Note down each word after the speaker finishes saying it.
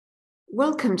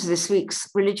Welcome to this week's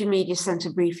Religion Media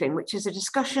Centre briefing, which is a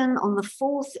discussion on the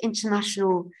 4th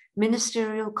International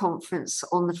Ministerial Conference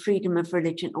on the Freedom of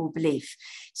Religion or Belief.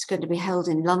 It's going to be held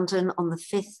in London on the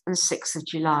 5th and 6th of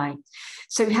July.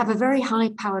 So we have a very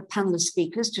high-powered panel of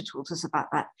speakers to talk to us about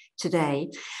that today.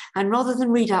 And rather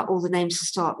than read out all the names to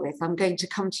start with, I'm going to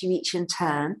come to you each in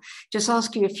turn, just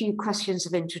ask you a few questions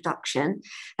of introduction,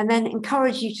 and then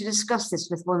encourage you to discuss this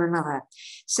with one another.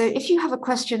 So if you have a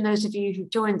question, those of you who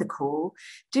joined the call,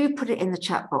 do put it in the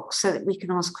chat box so that we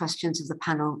can ask questions of the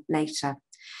panel later.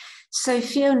 So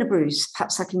Fiona Bruce,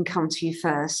 perhaps I can come to you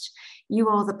first. You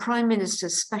are the Prime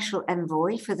Minister's Special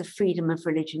Envoy for the Freedom of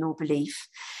Religion or Belief.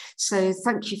 So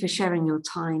thank you for sharing your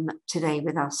time today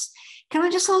with us. Can I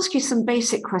just ask you some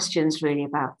basic questions really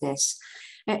about this?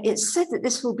 It's said that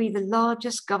this will be the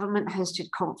largest government-hosted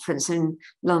conference in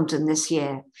London this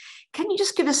year. Can you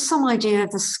just give us some idea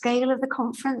of the scale of the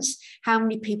conference, how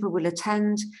many people will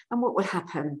attend, and what will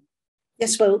happen?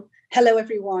 Yes, well, hello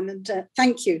everyone, and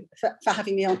thank you for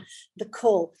having me on the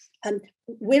call.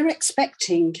 We're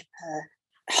expecting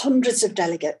hundreds of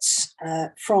delegates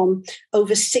from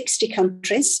over 60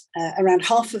 countries. Around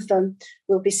half of them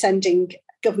will be sending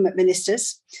government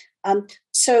ministers.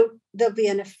 So there'll be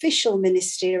an official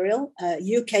ministerial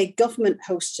UK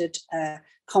government-hosted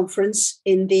conference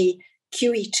in the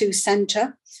QE2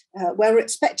 Centre, where we're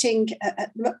expecting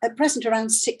at present around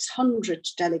 600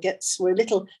 delegates. We're a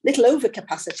little over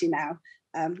capacity now.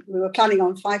 We were planning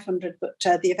on 500, but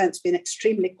the event's been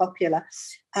extremely popular.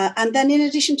 And then in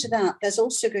addition to that, there's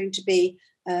also going to be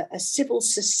a civil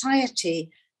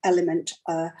society element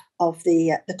of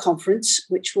the conference,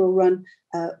 which will run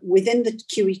within the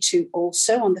QE2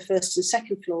 also on the first and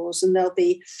second floors, and there'll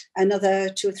be another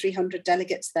 200 or 300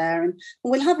 delegates there, and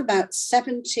we'll have about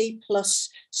 70 plus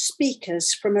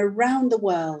speakers from around the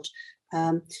world,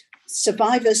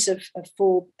 survivors of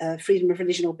freedom of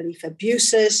religion or belief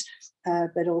abuses,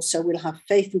 but also we'll have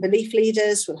faith and belief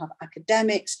leaders, we'll have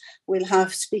academics, we'll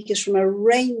have speakers from a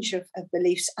range of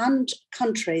beliefs and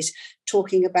countries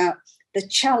talking about the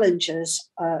challenges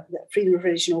that freedom of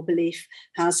religion or belief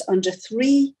has under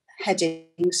three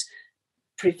headings: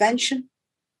 prevention,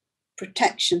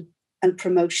 protection, and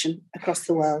promotion across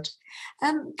the world.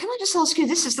 Can I just ask you,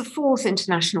 this is the 4th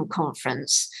international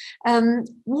conference.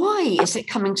 Why is it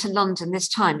coming to London this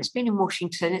time? It's been in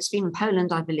Washington, it's been in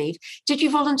Poland, I believe. Did you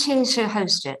volunteer to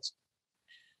host it?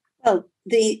 Well,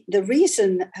 the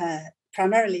reason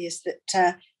primarily is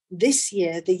that this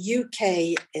year the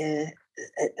UK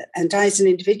and I as an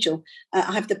individual,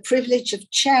 I have the privilege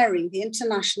of chairing the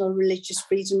International Religious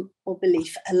Freedom or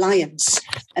Belief Alliance,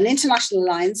 an international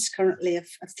alliance currently of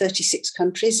 36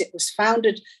 countries. It was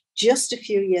founded just a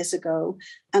few years ago.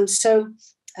 And so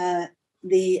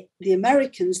the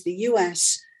Americans, the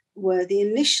US, were the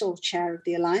initial chair of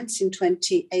the alliance in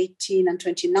 2018 and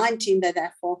 2019. They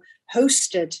therefore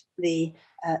hosted the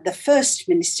first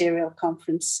ministerial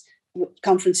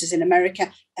conferences in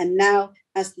America. And now,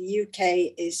 as the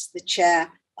UK is the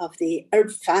chair of the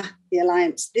IRBFA, the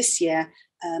alliance this year,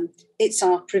 it's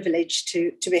our privilege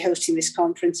to be hosting this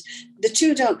conference. The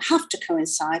two don't have to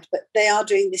coincide, but they are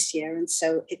doing this year. And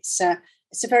so it's a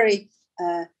very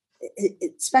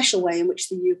special way in which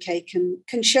the UK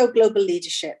can show global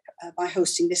leadership by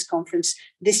hosting this conference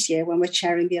this year when we're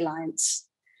chairing the alliance.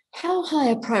 How high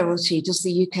a priority does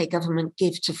the UK government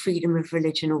give to freedom of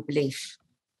religion or belief?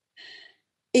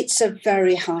 It's a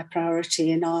very high priority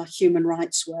in our human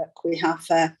rights work. We have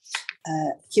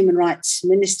Human Rights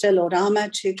Minister, Lord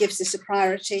Ahmed, who gives this a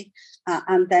priority,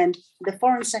 and then the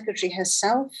Foreign Secretary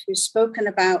herself, who's spoken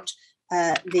about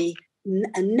a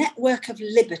network of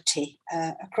liberty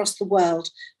across the world.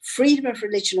 Freedom of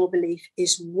religion or belief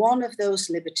is one of those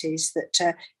liberties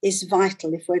that is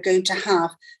vital if we're going to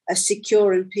have a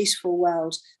secure and peaceful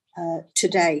world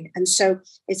today. And so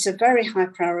it's a very high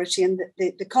priority, and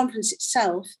the conference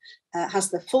itself has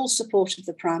the full support of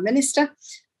the Prime Minister.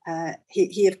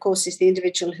 He of course, is the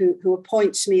individual who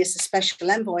appoints me as a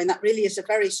special envoy, and that really is a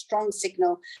very strong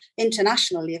signal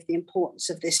internationally of the importance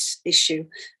of this issue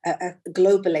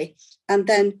globally. And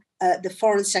then the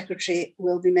Foreign Secretary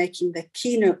will be making the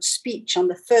keynote speech on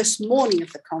the first morning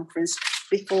of the conference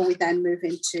before we then move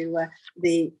into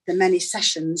the many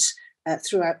sessions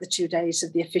throughout the 2 days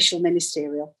of the official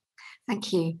ministerial.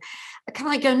 Thank you. Can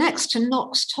I go next to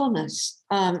Knox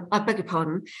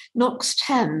Knox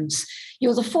Thames.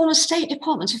 You're the former State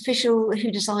Department official who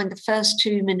designed the first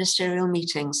 2 ministerial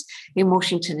meetings in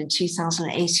Washington in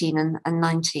 2018 and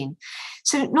 19.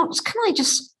 So Knox, can I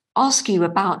just ask you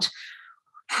about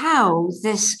how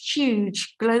this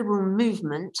huge global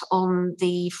movement on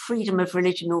the freedom of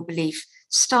religion or belief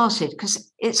started?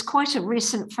 Because it's quite a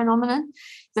recent phenomenon.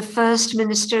 The first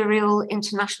ministerial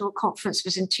international conference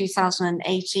was in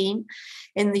 2018.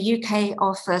 In the UK,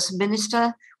 our first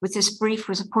minister with this brief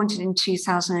was appointed in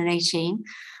 2018.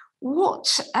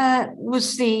 What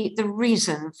was the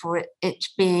reason for it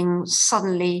being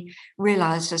suddenly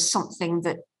realised as something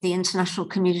that the international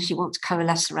community wants to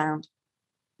coalesce around?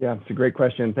 Yeah, it's a great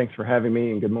question. Thanks for having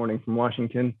me, and good morning from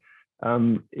Washington.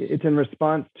 It's in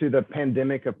response to the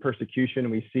pandemic of persecution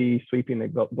we see sweeping the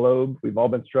globe. We've all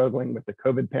been struggling with the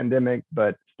COVID pandemic,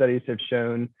 but studies have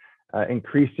shown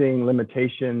increasing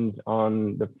limitations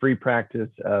on the free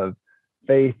practice of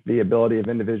faith, the ability of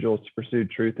individuals to pursue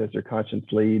truth as their conscience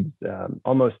leads.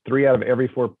 Almost 3 out of every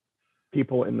 4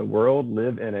 people in the world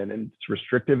live in a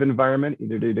restrictive environment,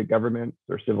 either due to government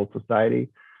or civil society.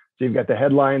 So you've got the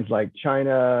headlines like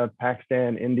China,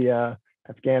 Pakistan, India,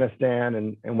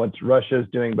 Afghanistan, and what Russia is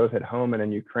doing both at home and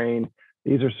in Ukraine.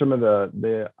 These are some of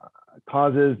the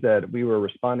causes that we were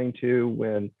responding to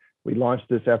when we launched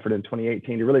this effort in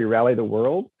 2018 to really rally the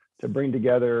world, to bring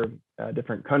together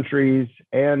different countries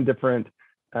and different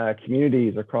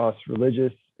communities across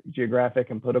religious, geographic,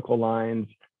 and political lines,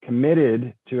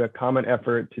 committed to a common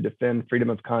effort to defend freedom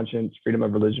of conscience, freedom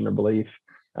of religion or belief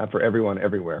for everyone,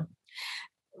 everywhere.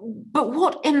 But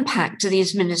what impact do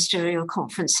these ministerial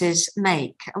conferences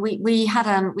make? We've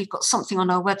got something on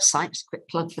our website, just a quick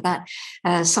plug for that,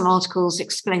 some articles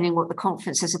explaining what the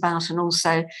conference is about, and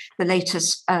also the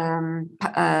latest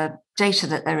data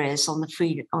that there is on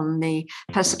the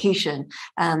persecution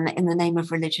in the name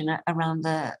of religion around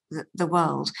the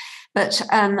world. But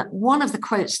one of the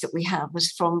quotes that we have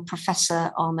was from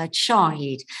Professor Ahmed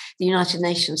Shahid, the United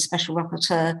Nations Special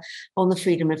Rapporteur on the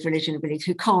freedom of religion and belief,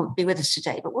 who can't be with us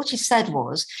today. But what he said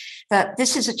was that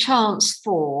this is a chance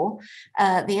for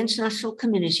the international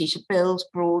community to build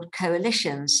broad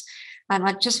coalitions. And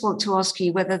I just want to ask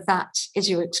you whether that is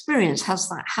your experience. Has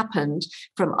that happened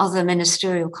from other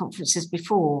ministerial conferences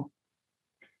before?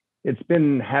 It's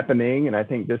been happening, and I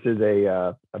think this is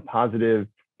a positive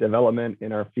development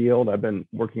in our field. I've been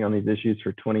working on these issues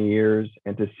for 20 years,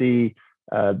 and to see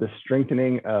the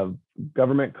strengthening of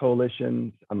government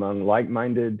coalitions among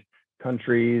like-minded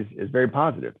countries is very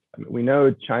positive. I mean, we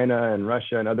know China and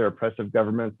Russia and other oppressive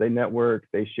governments, they network,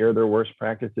 they share their worst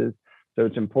practices. So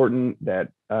it's important that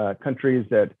countries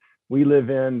that we live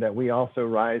in, that we also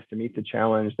rise to meet the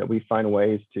challenge, that we find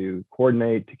ways to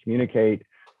coordinate, to communicate,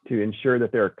 to ensure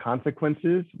that there are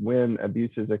consequences when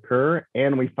abuses occur,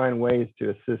 and we find ways to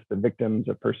assist the victims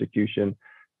of persecution,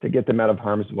 to get them out of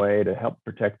harm's way, to help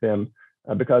protect them.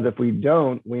 Because if we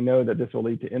don't, we know that this will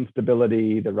lead to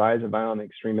instability, the rise of violent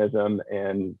extremism,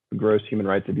 and gross human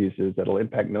rights abuses that will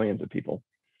impact millions of people.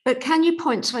 But can you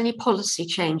point to any policy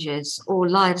changes or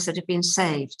lives that have been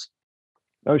saved?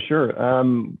 Oh, sure. I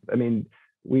mean,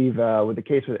 we've, with the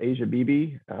case with Asia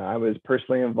Bibi, I was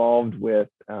personally involved with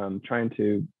trying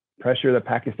to pressure the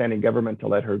Pakistani government to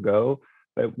let her go.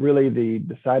 But really the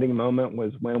deciding moment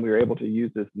was when we were able to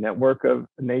use this network of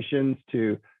nations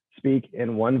to speak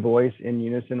in one voice in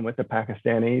unison with the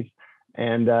Pakistanis.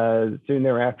 And soon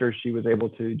thereafter, she was able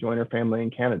to join her family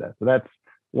in Canada. So that's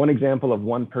one example of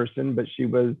one person, but she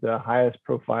was the highest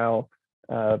profile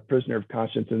prisoner of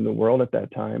conscience in the world at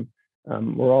that time.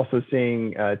 We're also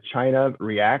seeing China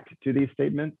react to these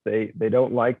statements. They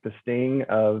don't like the sting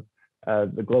of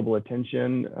the global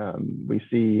attention. We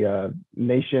see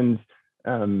nations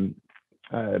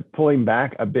pulling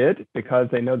back a bit because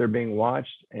they know they're being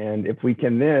watched. And if we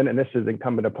can then, and this is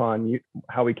incumbent upon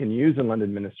how we can use the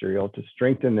London Ministerial to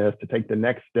strengthen this, to take the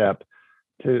next step,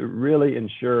 to really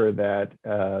ensure that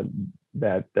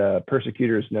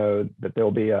persecutors know that there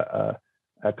will be a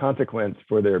consequence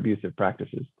for their abusive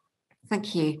practices.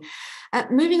 Thank you.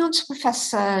 Moving on to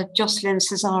Professor Jocelyn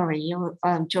Cesari, you're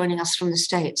joining us from the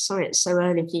States. Sorry, it's so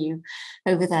early for you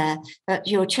over there, but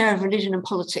you're Chair of Religion and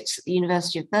Politics at the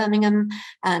University of Birmingham,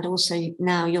 and also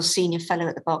now you're Senior Fellow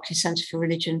at the Berkley Center for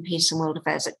Religion, Peace and World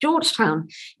Affairs at Georgetown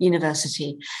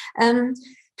University.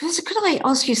 Professor, could I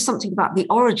ask you something about the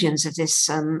origins of this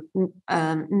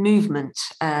movement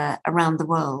around the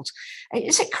world?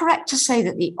 Is it correct to say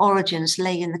that the origins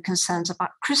lay in the concerns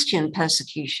about Christian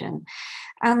persecution?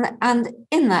 And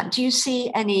in that, do you see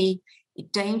any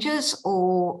dangers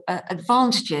or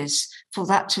advantages for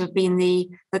that to have been the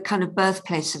kind of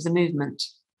birthplace of the movement?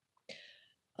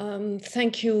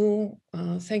 Thank you,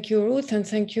 Ruth, and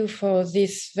thank you for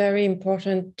this very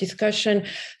important discussion.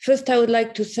 First, I would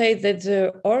like to say that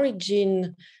the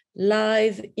origin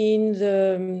lies in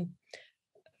the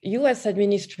US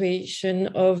administration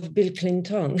of Bill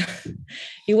Clinton.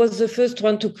 He was the first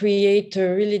one to create a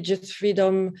religious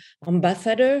freedom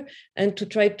ambassador and to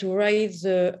try to raise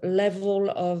the level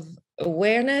of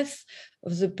awareness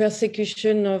of the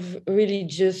persecution of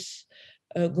religious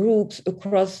groups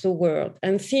across the world.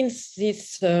 And since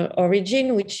this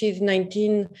origin, which is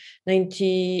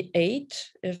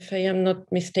 1998, if I am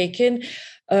not mistaken,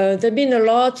 there have been a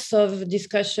lot of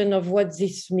discussion of what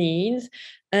this means.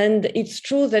 And it's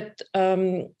true that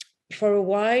for a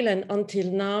while and until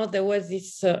now, there was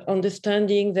this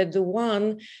understanding that the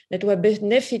one that were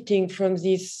benefiting from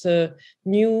this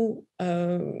new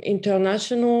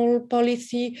international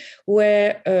policy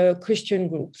were Christian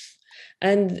groups.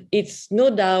 And it's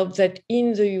no doubt that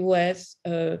in the US,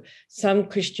 some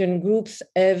Christian groups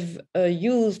have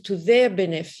used to their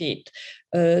benefit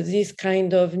this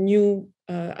kind of new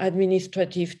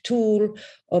administrative tool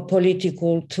or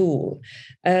political tool.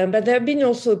 But there have been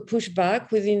also pushback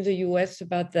within the US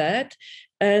about that.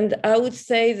 And I would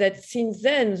say that since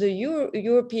then, the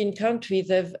European countries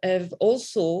have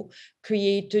also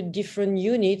created different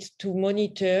units to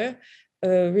monitor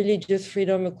religious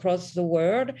freedom across the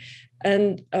world.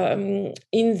 And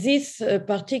in this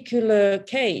particular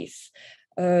case,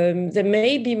 there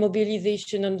may be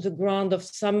mobilization on the ground of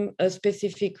some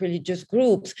specific religious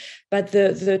groups, but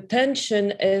the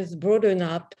tension has broadened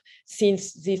up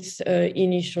since this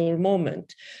initial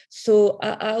moment. So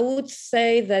I would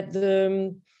say that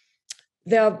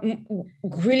there are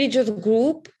religious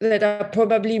groups that are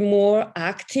probably more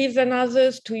active than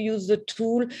others to use the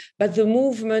tool, but the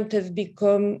movement has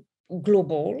become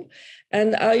global.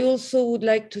 And I also would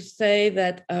like to say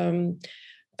that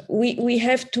we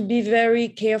have to be very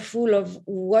careful of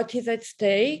what is at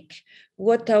stake,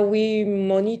 what are we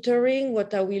monitoring,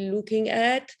 what are we looking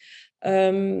at.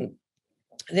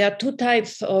 There are two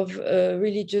types of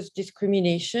religious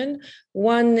discrimination.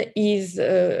 One is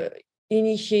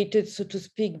initiated, so to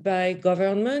speak, by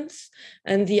governments,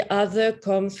 and the other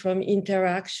comes from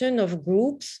interaction of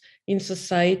groups in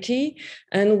society.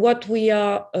 And what we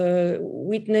are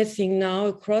witnessing now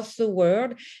across the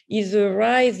world is a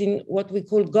rise in what we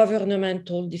call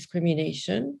governmental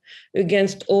discrimination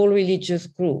against all religious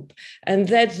groups. And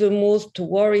that's the most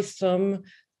worrisome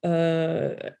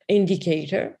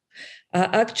indicator.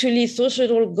 Actually,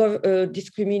 social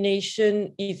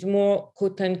discrimination is more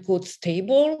quote unquote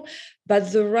stable,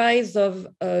 but the rise of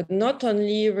not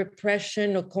only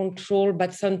repression or control,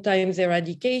 but sometimes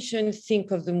eradication,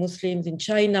 think of the Muslims in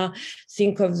China,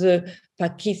 think of the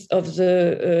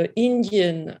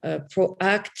Indian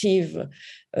proactive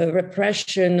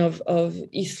repression of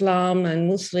Islam and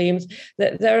Muslims.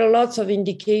 There are lots of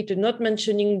indicators, not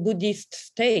mentioning Buddhist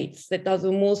states that are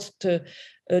the most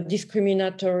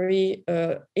discriminatory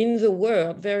in the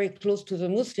world, very close to the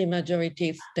Muslim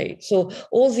majority state. So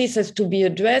all this has to be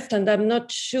addressed, and I'm not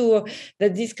sure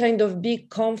that this kind of big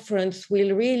conference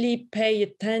will really pay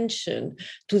attention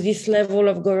to this level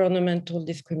of governmental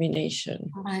discrimination.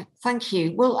 All right, thank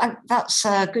you. Well, that's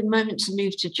a good moment to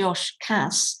move to Josh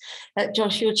Cass.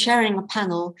 Josh, you're chairing a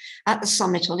panel at the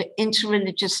summit on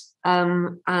interreligious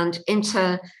and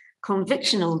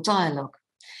interconvictional dialogue.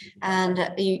 And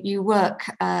you work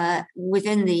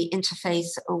within the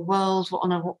interfaith world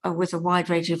with a wide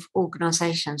range of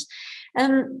organisations.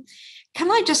 Can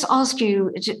I just ask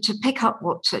you to pick up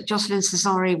what Jocelyn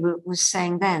Cesari was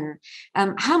saying then?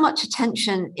 How much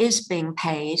attention is being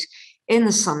paid in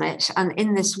the summit and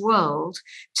in this world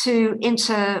to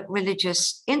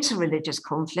interreligious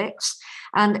conflicts?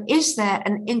 And is there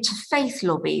an interfaith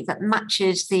lobby that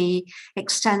matches the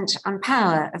extent and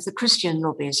power of the Christian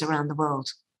lobbies around the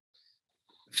world?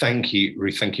 Thank you,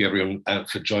 Ruth. Thank you, everyone,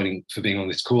 for being on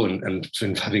this call and for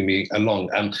having me along.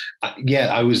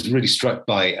 I was really struck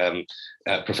by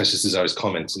Professor Cesari's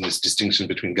comments and this distinction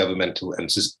between governmental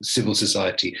and civil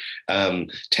society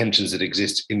tensions that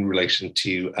exist in relation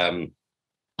to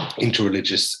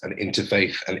interreligious and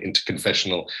interfaith and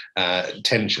interconfessional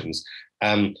tensions.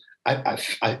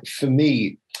 For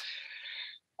me,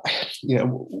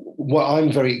 what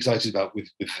I'm very excited about with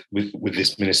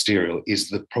this ministerial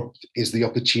is the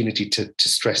opportunity to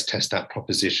stress test that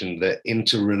proposition that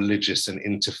interreligious and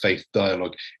interfaith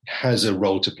dialogue has a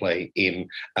role to play in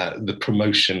the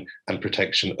promotion and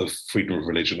protection of freedom of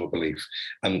religion or belief.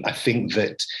 And I think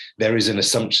that there is an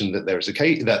assumption that there is a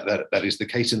case that is the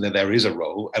case, and that there is a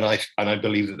role, and I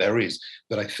believe that there is.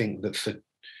 But I think that for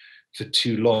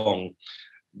too long,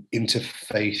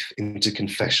 interfaith,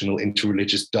 interconfessional,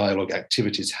 interreligious dialogue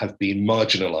activities have been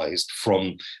marginalized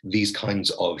from these kinds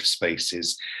of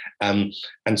spaces. And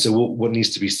so what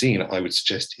needs to be seen, I would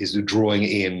suggest, is the drawing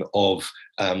in of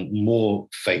more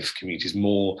faith communities,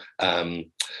 more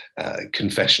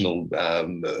confessional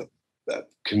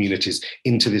communities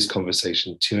into this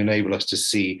conversation to enable us to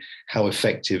see how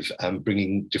effective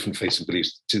bringing different faiths and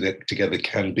beliefs together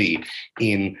can be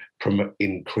in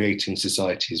creating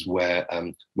societies where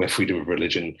freedom of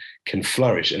religion can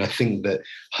flourish. And I think that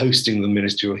hosting the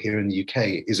ministerial here in the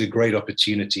UK is a great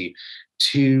opportunity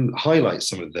to highlight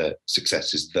some of the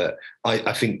successes that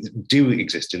I think do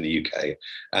exist in the UK,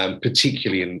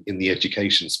 particularly in the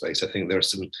education space. I think there are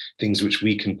some things which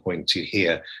we can point to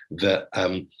here that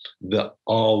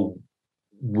are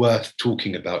worth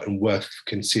talking about and worth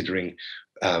considering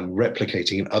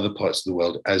replicating in other parts of the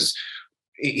world as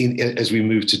we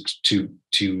move to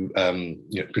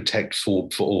protect for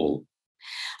all.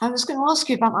 I was going to ask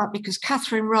you about that because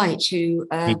Catherine Wright, who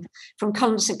from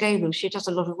Cullen St Gabriel, she does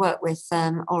a lot of work with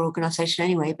our organisation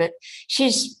anyway, but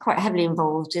she's quite heavily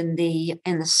involved in the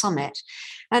summit.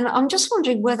 And I'm just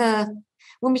wondering whether,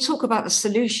 when we talk about the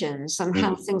solutions and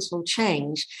how things will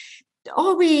change,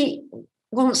 are we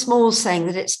once more saying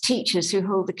that it's teachers who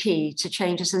hold the key to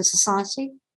changes in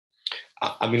society?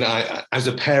 I mean, as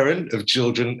a parent of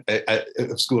children,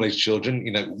 of school-age children,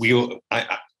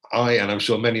 I and I'm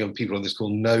sure many of the people on this call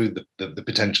know the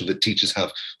potential that teachers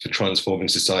have for transforming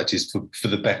societies for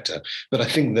the better. But I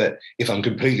think that, if I'm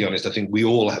completely honest, I think we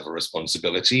all have a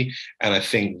responsibility, and I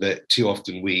think that too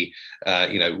often we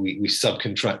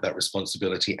subcontract that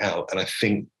responsibility out. And I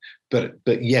think,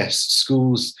 but yes,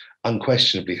 schools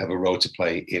unquestionably have a role to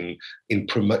play in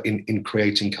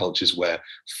creating cultures where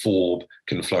FORB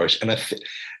can flourish. And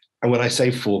when I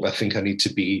say FORB, I think I need to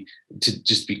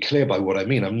just be clear by what I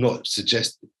mean. I'm not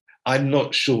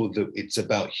sure that it's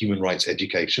about human rights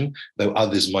education, though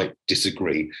others might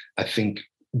disagree. I think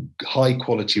high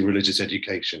quality religious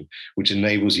education, which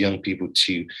enables young people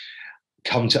to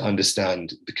come to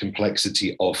understand the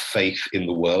complexity of faith in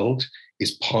the world,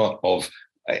 is part of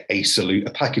a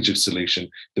package of solution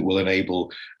that will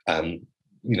enable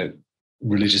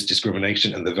religious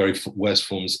discrimination and the very worst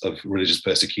forms of religious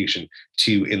persecution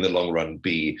to, in the long run,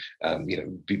 be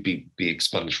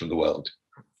expunged from the world.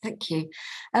 Thank you.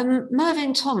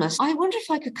 Mervyn Thomas, I wonder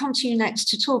if I could come to you next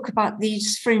to talk about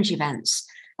these fringe events.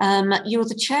 You're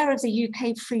the chair of the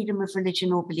UK Freedom of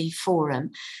Religion or Belief Forum,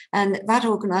 and that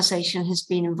organisation has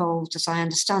been involved, as I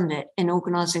understand it, in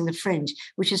organising the fringe,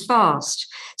 which is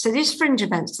vast. So these fringe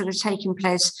events that are taking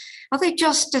place, are they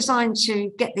just designed to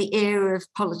get the ear of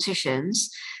politicians?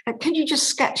 Can you just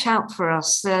sketch out for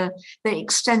us the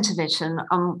extent of it and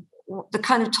the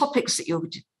kind of topics that you're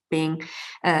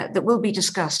that will be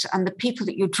discussed and the people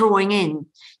that you're drawing in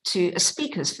to as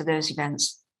speakers for those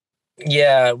events?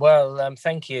 Yeah, well,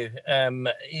 thank you.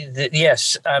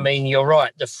 Yes, I mean, you're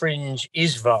right. The fringe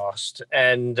is vast,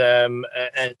 and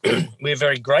we're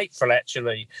very grateful,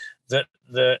 actually, that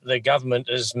the government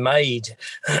has made,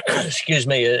 has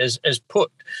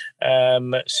put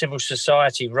civil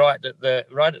society right at the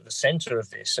centre of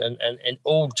this, and in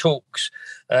all talks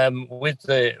with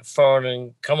the Foreign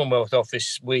and Commonwealth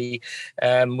Office, we've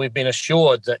been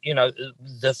assured that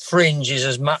the fringe is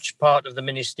as much part of the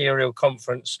ministerial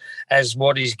conference as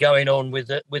what is going on with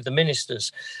the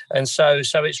ministers, and so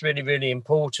it's really, really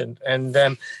important, and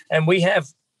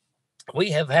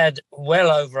we have had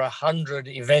well over 100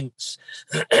 events,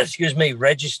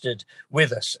 registered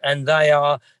with us, and they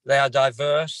are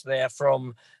diverse. They are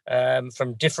from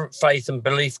different faith and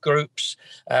belief groups.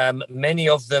 Many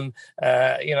of them,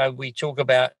 we talk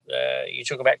about you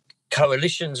talk about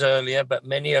coalitions earlier, but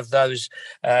many of those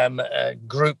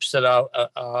groups that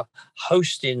are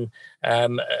hosting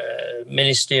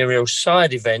ministerial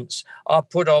side events are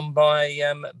put on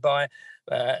by.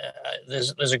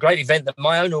 There's a great event that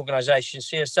my own organisation,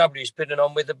 CSW, is putting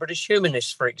on with the British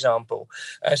Humanists, for example,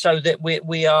 so that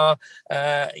we are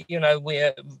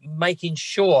making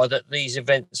sure that these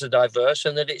events are diverse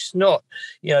and that it's not,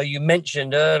 you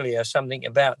mentioned earlier something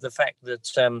about the fact that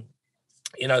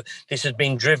this has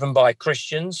been driven by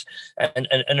Christians,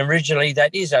 and originally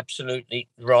that is absolutely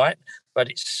right, but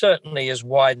it certainly has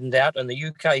widened out, and the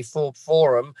UK FORB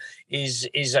Forum is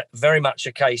very much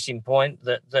a case in point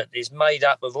that is made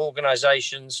up of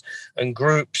organisations and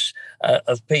groups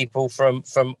of people from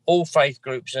all faith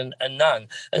groups and none.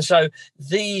 And so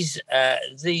these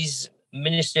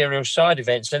ministerial side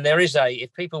events, and there is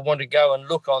if people want to go and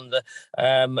look on the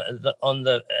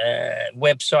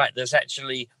website that's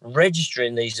actually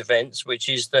registering these events, which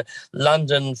is the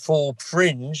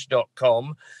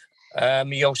londonforbfringe.com,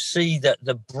 you'll see that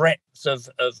the breadth of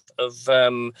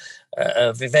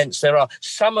events there are.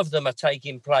 Some of them are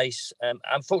taking place,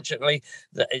 unfortunately,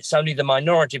 it's only the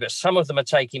minority, but some of them are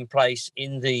taking place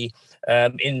in the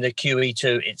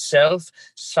QE2 itself.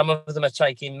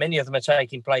 Many of them are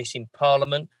taking place in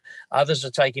Parliament. Others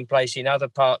are taking place in other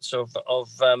parts of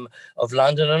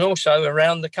London and also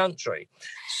around the country.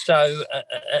 So,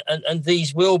 and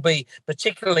these will be,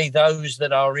 particularly those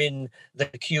that are in the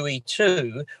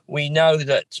QE2, we know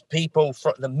that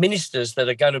the ministers that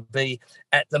are going to be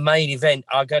at the main event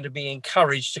are going to be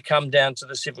encouraged to come down to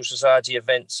the civil society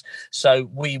events. So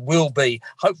we will be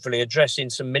hopefully addressing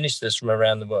some ministers from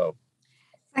around the world.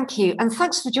 Thank you. And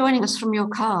thanks for joining us from your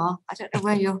car. I don't know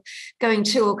where you're going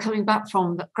to or coming back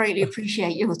from, but greatly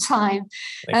appreciate your time.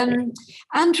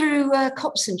 Andrew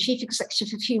Copson, Chief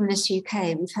Executive of Humanists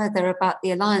UK, we've heard there about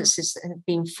the alliances that have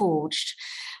been forged.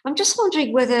 I'm just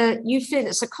wondering whether you feel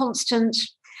it's a constant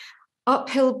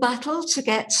uphill battle to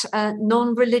get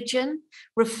non-religion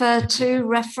referred to,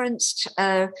 referenced,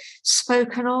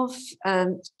 spoken of,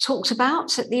 talked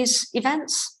about at these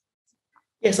events?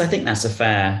 Yes, I think that's a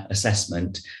fair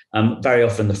assessment. Very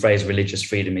often the phrase religious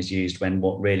freedom is used when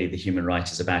what really the human right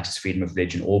is about is freedom of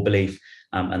religion or belief,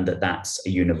 and that's a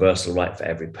universal right for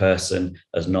every person,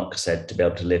 as Knox said, to be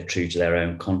able to live true to their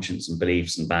own conscience and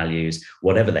beliefs and values,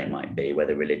 whatever they might be,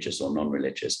 whether religious or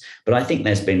non-religious. But I think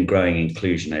there's been growing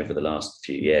inclusion over the last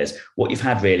few years. What you've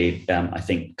had really, I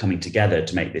think, coming together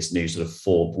to make this new sort of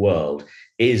fourth world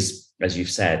is, as you've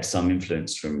said, some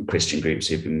influence from Christian groups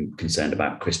who've been concerned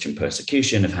about Christian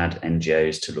persecution, have had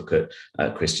NGOs to look at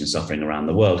Christian suffering around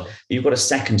the world. But you've got a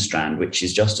second strand, which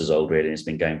is just as old, really, and it's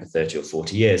been going for 30 or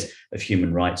 40 years, of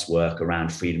human rights work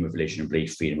around freedom of religion and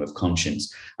belief, freedom of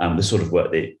conscience, the sort of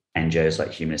work that NGOs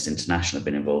like Humanists International have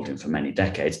been involved in for many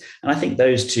decades. And I think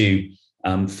those two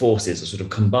forces are sort of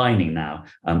combining now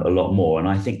a lot more. And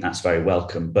I think that's very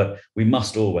welcome. But we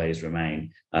must always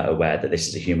remain aware that this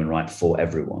is a human right for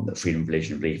everyone, that freedom of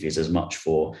religion and belief is as much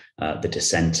for the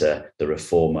dissenter, the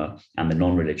reformer, and the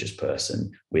non-religious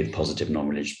person with positive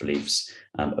non-religious beliefs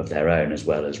of their own, as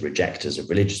well as rejectors of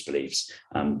religious beliefs.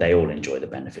 They all enjoy the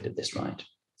benefit of this right.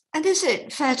 And is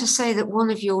it fair to say that one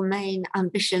of your main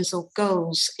ambitions or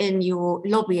goals in your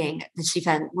lobbying at this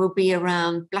event will be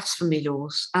around blasphemy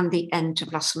laws and the end to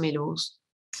blasphemy laws?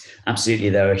 Absolutely.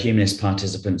 There are humanist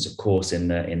participants, of course, in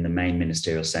the main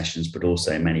ministerial sessions, but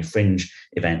also in many fringe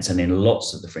events. And in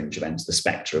lots of the fringe events, the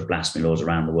spectre of blasphemy laws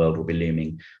around the world will be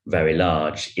looming very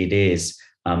large. It is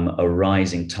a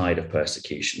rising tide of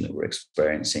persecution that we're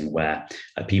experiencing, where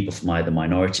people from either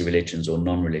minority religions or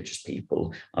non-religious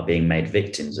people are being made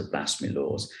victims of blasphemy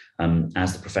laws.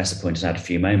 As the professor pointed out a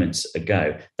few moments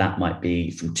ago, that might be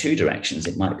from two directions.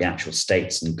 It might be actual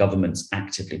states and governments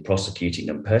actively prosecuting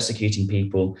and persecuting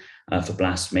people for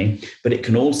blasphemy, but it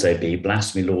can also be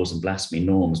blasphemy laws and blasphemy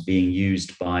norms being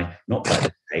used by, not by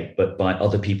the state, but by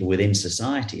other people within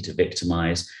society to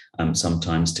victimize,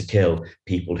 sometimes to kill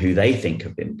people who they think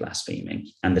have been blaspheming,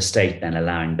 and the state then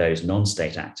allowing those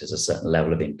non-state actors a certain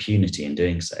level of impunity in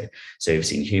doing so. So we've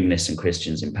seen humanists and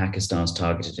Christians in Pakistan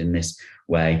targeted in this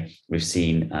way. We've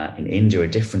seen in India a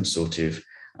different sort of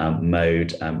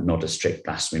mode, not a strict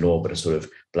blasphemy law, but a sort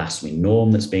of blasphemy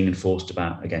norm that's being enforced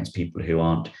against people who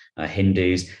aren't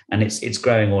Hindus, and it's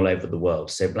growing all over the world.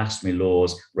 So blasphemy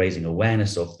laws, raising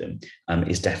awareness of them,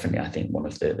 is definitely, I think, one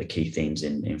of the key themes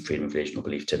in freedom of religion or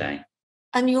belief today.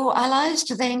 And your allies,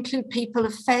 do they include people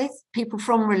of faith, people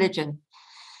from religion?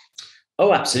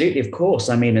 Oh, absolutely, of course.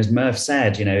 I mean, as Merv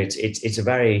said,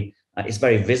 it's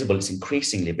very visible, it's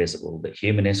increasingly visible that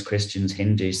humanists, Christians,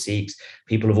 Hindus, Sikhs,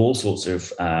 people of all sorts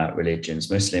of religions,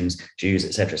 Muslims, Jews,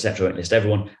 etc., I won't list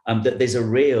everyone, that there's a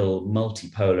real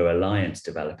multipolar alliance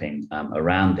developing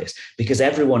around this, because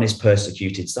everyone is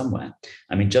persecuted somewhere.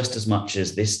 I mean, just as much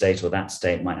as this state or that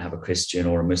state might have a Christian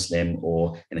or a Muslim,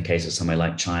 or in the case of somewhere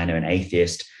like China, an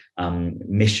atheist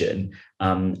mission,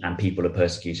 and people are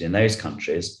persecuted in those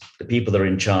countries, the people that are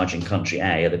in charge in country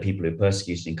A are the people who are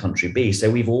persecuted in country B.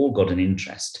 So we've all got an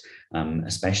interest,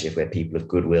 especially if we're people of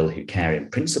goodwill who care in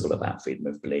principle about freedom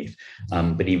of belief.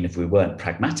 But even if we weren't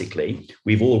pragmatically,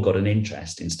 we've all got an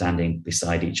interest in standing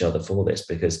beside each other for this,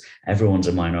 because everyone's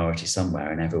a minority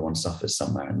somewhere and everyone suffers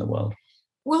somewhere in the world.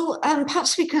 Well,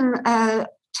 perhaps we can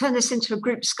turn this into a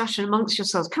group discussion amongst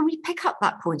yourselves. Can we pick up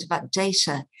that point about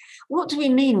data? What do we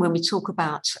mean when we talk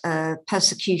about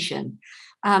persecution?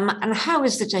 And how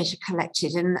is the data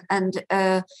collected, and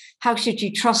how should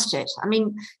you trust it? I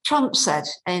mean, Trump said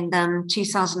in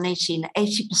 2018,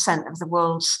 80% of the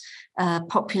world's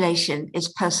population is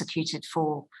persecuted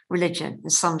for religion in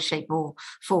some shape or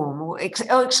form, or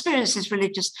experiences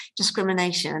religious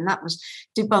discrimination. And that was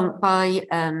debunked by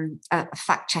a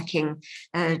fact-checking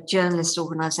journalist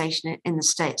organisation in the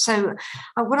States. So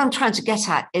what I'm trying to get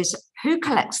at is, who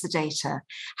collects the data?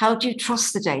 How do you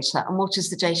trust the data? And what is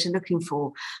the data looking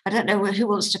for? I don't know who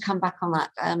wants to come back on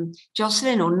that.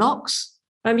 Jocelyn or Knox?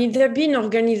 I mean, there have been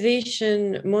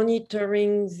organizations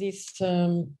monitoring this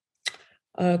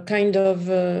kind of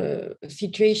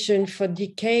situation for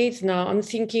decades now. I'm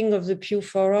thinking of the Pew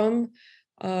Forum,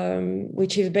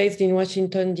 which is based in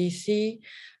Washington, D.C.,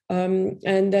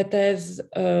 and that has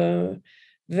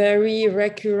very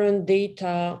recurrent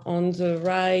data on the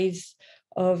rise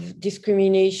of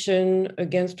discrimination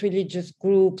against religious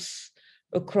groups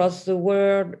across the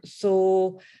world.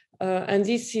 So, and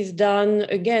this is done,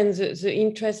 again, the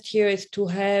interest here is to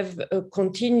have a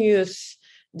continuous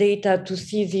data to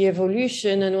see the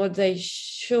evolution. And what they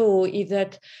show is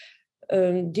that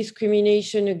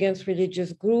discrimination against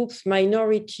religious groups,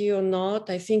 minority or not,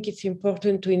 I think it's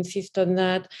important to insist on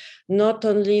that. Not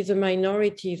only the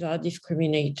minorities are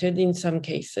discriminated in some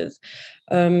cases.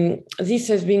 This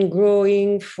has been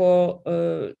growing for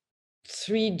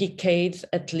 3 decades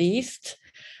at least.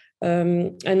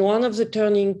 And one of the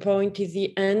turning points is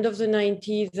the end of the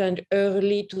 90s and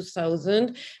early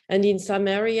 2000. And in some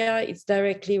area, it's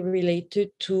directly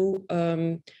related to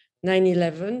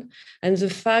 9/11. And the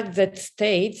fact that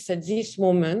states at this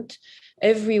moment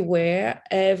everywhere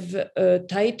have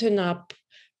tightened up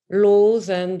laws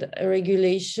and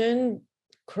regulation,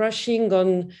 crushing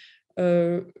on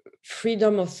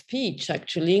freedom of speech,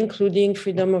 actually, including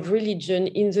freedom of religion,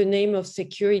 in the name of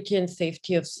security and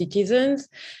safety of citizens.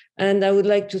 And I would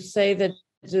like to say that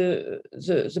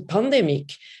the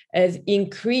pandemic has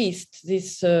increased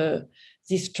this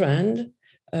trend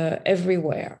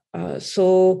everywhere.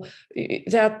 So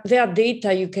there are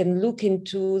data you can look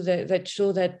into that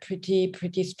show that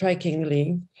pretty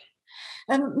strikingly.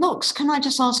 Knox, can I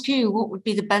just ask you, what would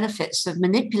be the benefits of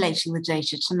manipulating the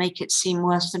data to make it seem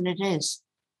worse than it is?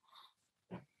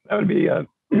 That would be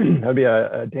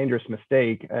a dangerous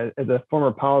mistake. As a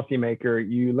former policymaker,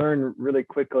 you learn really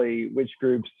quickly which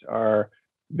groups are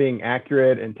being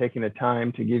accurate and taking the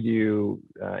time to give you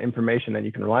information that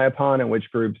you can rely upon, and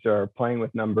which groups are playing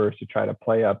with numbers to try to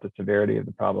play up the severity of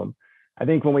the problem. I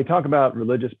think when we talk about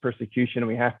religious persecution,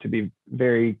 we have to be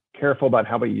very careful about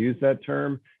how we use that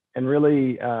term, and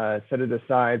really set it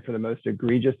aside for the most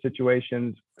egregious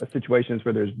situations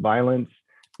where there's violence,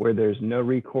 where there's no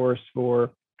recourse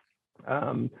for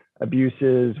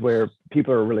abuses, where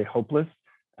people are really hopeless.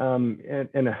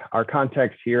 In our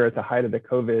context here at the height of the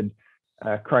COVID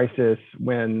crisis,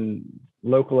 when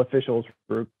local officials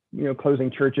were closing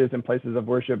churches and places of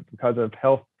worship because of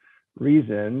health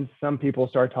reasons, some people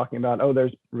start talking about, oh,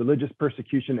 there's religious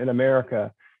persecution in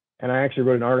America. And I actually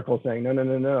wrote an article saying,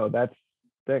 no, that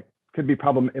could be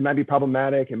it might be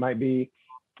problematic, it might be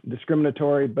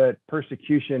discriminatory, but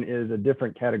persecution is a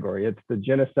different category. It's the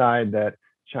genocide that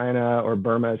China or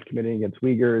Burma is committing against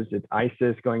Uyghurs. It's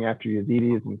ISIS going after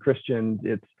Yazidis and Christians.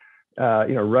 It's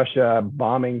Russia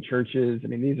bombing churches. I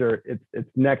mean, it's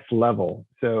next level.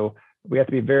 So we have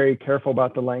to be very careful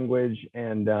about the language.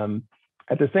 And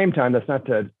at the same time, that's not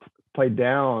to play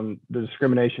down the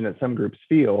discrimination that some groups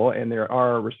feel. And there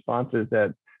are responses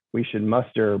that we should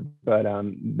muster, but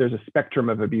there's a spectrum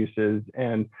of abuses.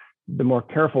 And the more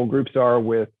careful groups are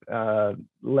with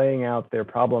laying out their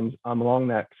problems along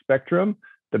that spectrum,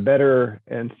 the better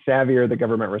and savvier the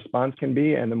government response can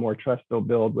be, and the more trust they'll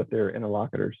build with their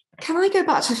interlocutors. Can I go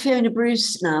back to Fiona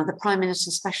Bruce now, the Prime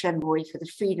Minister's Special Envoy for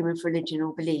the Freedom of Religion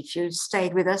or Belief? You've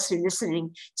stayed with us, you're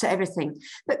listening to everything.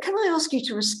 But can I ask you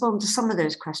to respond to some of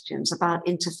those questions about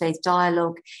interfaith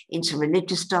dialogue,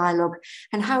 interreligious dialogue,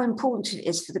 and how important it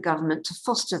is for the government to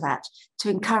foster that, to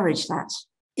encourage that?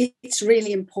 It's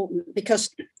really important, because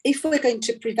if we're going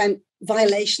to prevent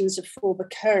violations of form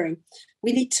occurring,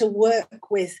 we need to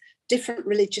work with different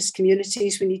religious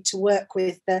communities. We need to work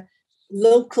with the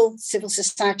local civil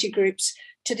society groups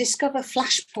to discover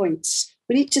flashpoints.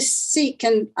 We need to seek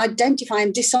and identify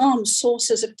and disarm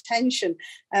sources of tension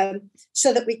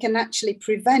so that we can actually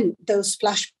prevent those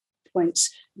flashpoints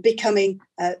becoming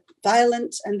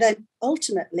violent, and then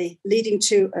ultimately leading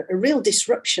to a real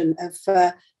disruption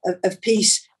of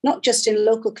peace, not just in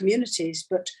local communities,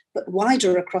 but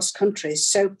wider across countries.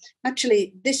 So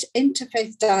actually, this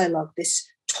interfaith dialogue, this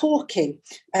talking,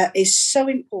 is so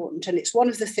important. And it's one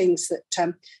of the things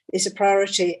that is a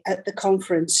priority at the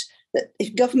conference, that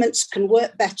if governments can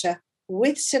work better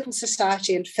with civil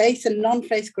society and faith and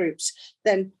non-faith groups,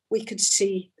 then we could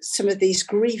see some of these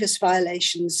grievous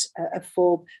violations of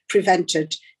form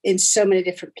prevented in so many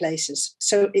different places.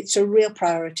 So it's a real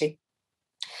priority.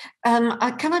 Can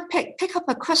I pick up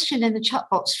a question in the chat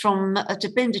box from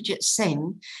Debinderjit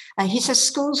Singh? He says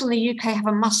schools in the UK have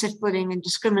a massive bullying and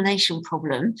discrimination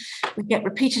problem. We get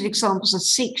repeated examples of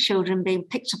Sikh children being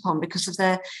picked upon because of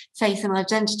their faith and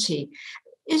identity.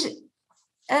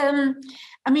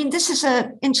 I mean, this is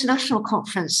an international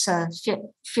conference,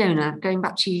 Fiona, going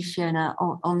back to you, Fiona,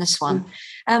 on this one.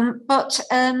 But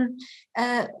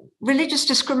religious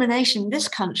discrimination in this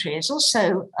country is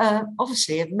also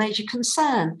obviously a major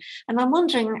concern. And I'm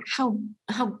wondering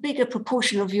how big a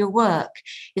proportion of your work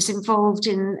is involved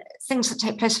in things that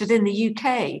take place within the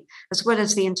UK, as well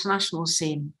as the international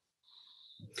scene.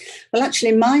 Well,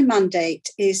 actually, my mandate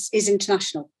is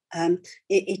international.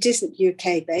 It isn't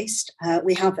UK based.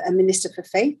 We have a Minister for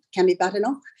Faith, Kemi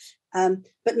Badenoch,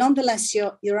 but nonetheless,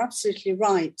 you're absolutely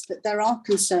right that there are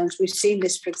concerns. We've seen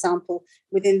this, for example,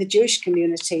 within the Jewish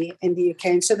community in the UK,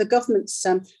 and so the government's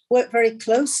work very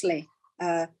closely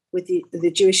with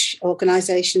the Jewish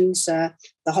organisations, the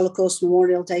Holocaust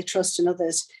Memorial Day Trust and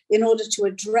others, in order to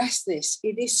address this.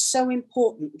 It is so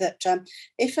important that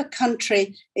if a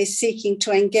country is seeking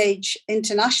to engage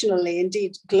internationally,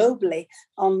 indeed globally,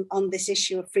 on this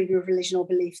issue of freedom of religion or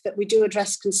belief, that we do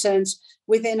address concerns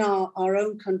within our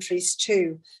own countries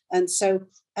too. And so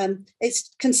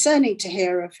it's concerning to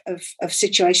hear of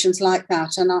situations like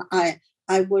that. And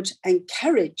I would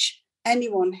encourage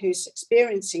anyone who's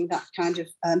experiencing that kind of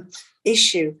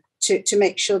issue to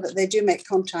make sure that they do make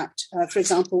contact, for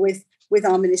example, with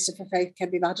our Minister for Faith,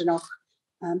 Kemi Badenoch.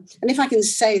 And if I can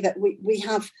say that we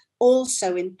have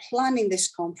also, in planning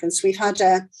this conference, we've had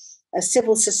a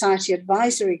civil society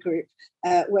advisory group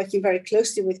working very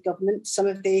closely with government. Some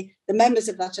of the members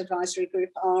of that advisory group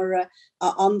are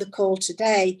on the call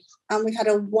today. And we've had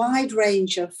a wide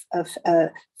range of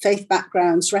faith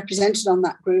backgrounds represented on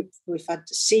that group. We've had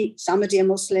Sikhs, Ahmadiyya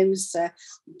Muslims,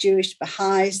 Jewish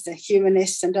Baha'is, the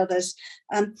humanists and others,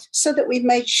 so that we've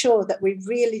made sure that we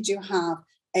really do have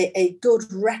a good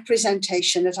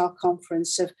representation at our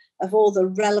conference of all the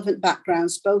relevant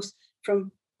backgrounds, both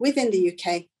from within the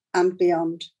UK and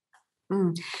beyond.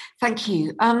 Thank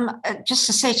you. Just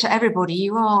to say to everybody,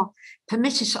 you are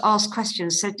permitted to ask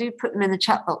questions, so do put them in the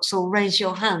chat box or raise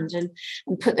your hand and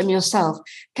put them yourself.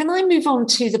 Can I move on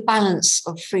to the balance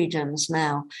of freedoms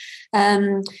now?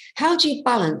 How do you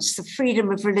balance the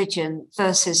freedom of religion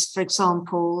versus, for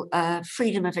example,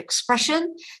 freedom of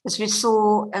expression, as we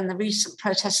saw in the recent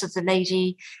protests of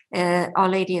the Our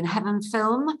Lady in Heaven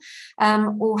film?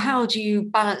 Or how do you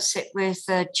balance it with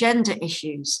gender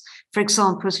issues? For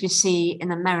example, as we see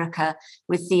in America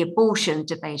with the abortion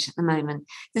debate at the moment.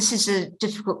 This is a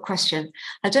difficult question.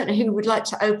 I don't know who would like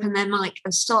to open their mic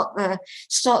and start the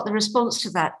response to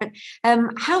that. But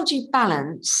how do you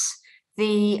balance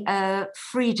the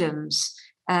freedoms,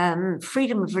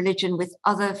 freedom of religion with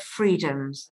other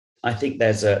freedoms? I think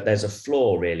there's a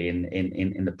flaw really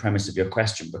in the premise of your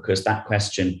question, because that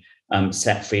question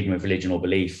set freedom of religion or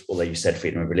belief, although you said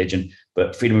freedom of religion,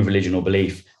 but freedom of religion or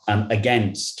belief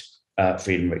against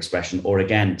freedom of expression, or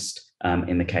against,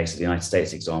 in the case of the United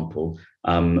States example,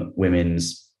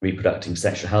 women's reproductive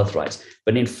sexual health rights.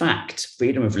 But in fact,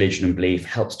 freedom of religion and belief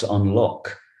helps to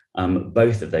unlock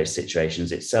both of those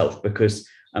situations itself, because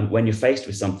when you're faced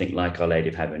with something like Our Lady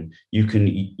of Heaven, you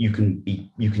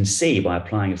can see by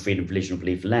applying a freedom of religion or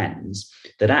belief lens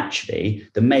that actually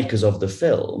the makers of the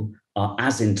film are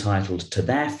as entitled to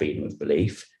their freedom of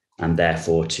belief, and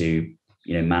therefore to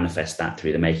manifest that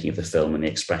through the making of the film and the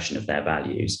expression of their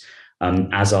values,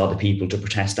 as are the people to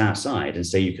protest outside. And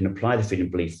so you can apply the freedom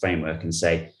of belief framework and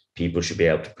say people should be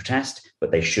able to protest,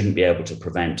 but they shouldn't be able to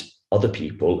prevent other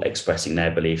people expressing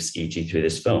their beliefs, e.g. through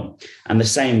this film. And the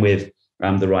same with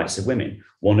the rights of women.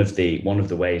 One of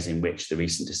the ways in which the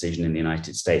recent decision in the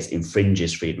United States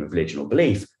infringes freedom of religion or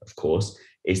belief, of course,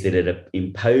 is that it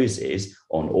imposes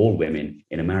on all women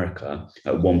in America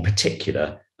one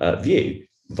particular view,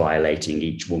 violating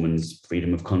each woman's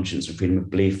freedom of conscience and freedom of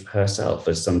belief herself.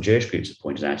 As some Jewish groups have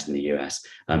pointed out in the US,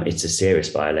 it's a serious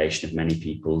violation of many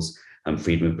people's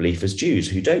freedom of belief as Jews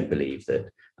who don't believe that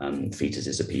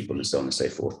fetuses are people, and so on and so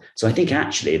forth. So I think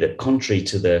actually that contrary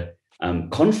to the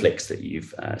conflicts that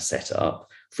you've set up,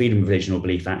 freedom of religion or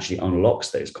belief actually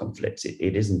unlocks those conflicts.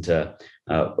 It isn't a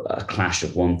clash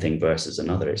of one thing versus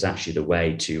another. It's actually the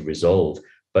way to resolve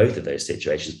both of those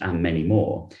situations and many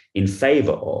more in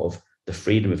favor of the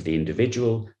freedom of the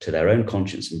individual to their own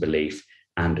conscience and belief,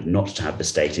 and not to have the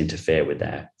state interfere with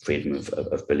their freedom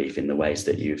of belief in the ways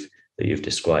that you've that you've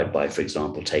described by, for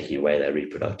example, taking away their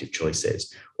reproductive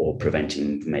choices or preventing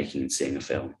them from making and seeing a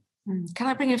film. Can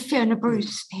I bring in Fiona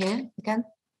Bruce here again?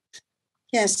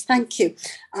 Yes, thank you.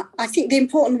 I think the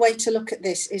important way to look at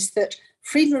this is that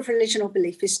freedom of religion or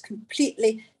belief is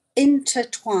completely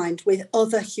intertwined with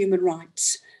other human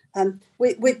rights,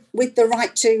 with the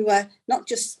right to not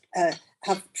just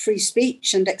have free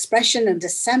speech and expression and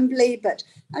assembly, but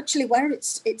actually where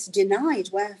it's denied,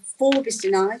 where FORB is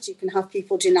denied. You can have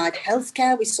people denied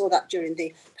healthcare. We saw that during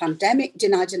the pandemic,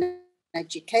 denied an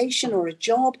education or a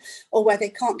job, or where they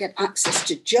can't get access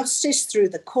to justice through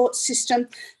the court system.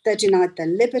 They're denied their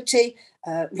liberty.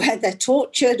 Where they're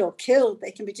tortured or killed,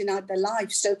 they can be denied their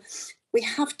life. So we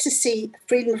have to see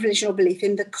freedom of religion or belief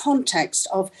in the context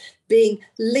of being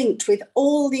linked with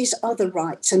all these other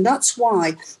rights. And that's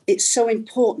why it's so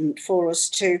important for us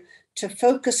to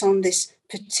focus on this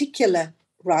particular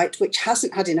right, which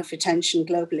hasn't had enough attention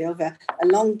globally over a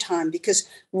long time, because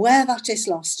where that is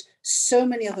lost, so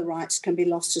many other rights can be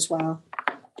lost as well.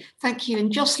 Thank you.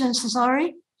 And Jocelyn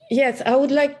Cesari? Yes, I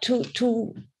would like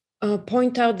to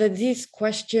point out that this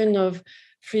question of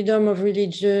freedom of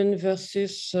religion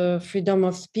versus freedom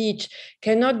of speech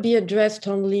cannot be addressed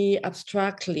only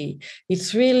abstractly.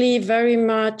 It's really very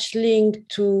much linked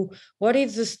to what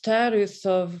is the status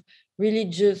of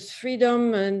religious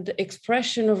freedom and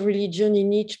expression of religion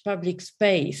in each public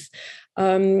space.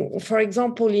 For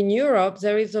example, in Europe,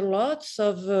 there is a lot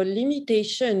of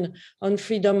limitation on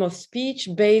freedom of speech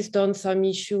based on some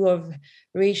issue of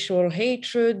racial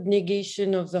hatred,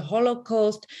 negation of the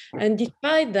Holocaust. And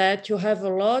despite that, you have a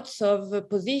lot of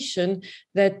positions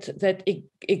that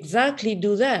exactly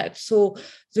do that. So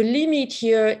the limit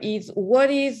here is what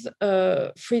is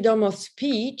freedom of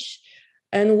speech,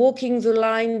 and walking the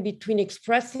line between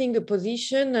expressing a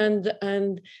position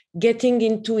and getting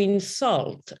into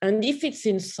insult. And if it's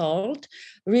insult,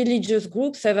 religious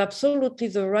groups have absolutely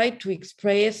the right to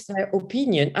express their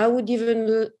opinion. I would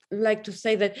even like to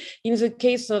say that in the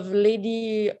case of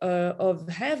Lady of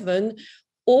Heaven,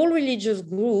 all religious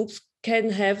groups can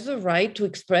have the right to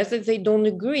express that they don't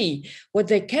agree. What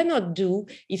they cannot do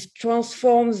is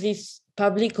transform this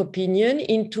public opinion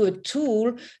into a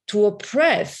tool to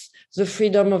oppress the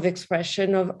freedom of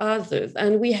expression of others.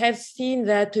 And we have seen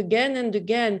that again and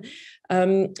again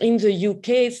in the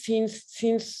UK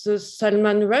since the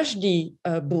Salman Rushdie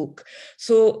book.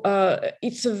 So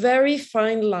it's a very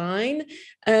fine line,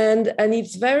 and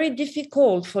it's very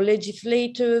difficult for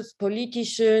legislators,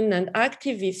 politicians, and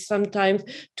activists sometimes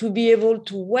to be able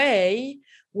to weigh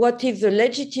what is the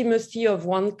legitimacy of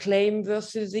one claim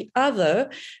versus the other.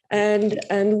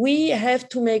 And we have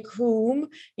to make room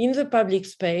in the public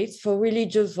space for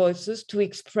religious voices to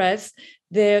express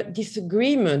their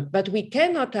disagreement. But we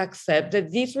cannot accept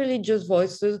that these religious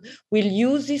voices will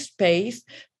use this space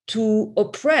to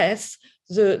oppress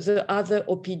the other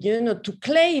opinion, or to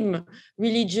claim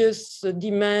religious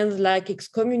demands like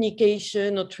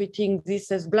excommunication or treating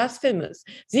this as blasphemous.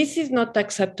 This is not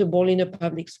acceptable in a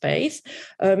public space.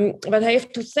 But I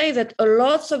have to say that a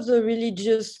lot of the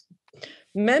religious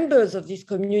members of this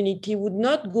community would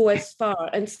not go as far.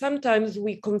 And sometimes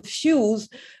we confuse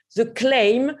the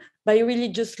claim by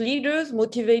religious leaders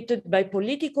motivated by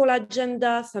political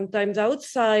agenda, sometimes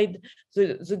outside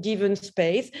the given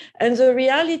space, and the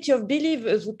reality of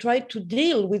believers who try to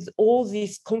deal with all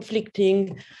these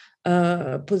conflicting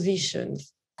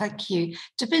positions. Thank you.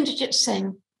 Devinderjit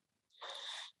Singh.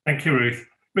 Thank you, Ruth.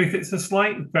 Ruth, it's a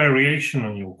slight variation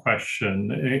on your question.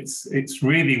 It's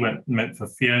really meant for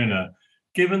Fiona.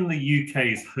 Given the UK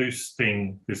is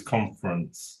hosting this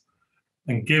conference,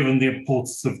 and given the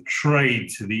importance of trade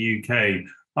to the UK,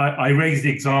 I raised the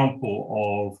example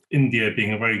of India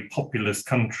being a very populous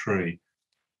country,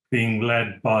 being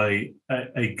led by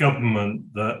a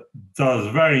government that does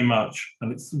very much,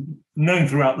 and it's known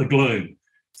throughout the globe in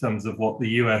terms of what the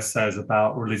US says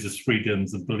about religious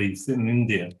freedoms and beliefs in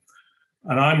India.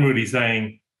 And I'm really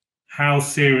saying, how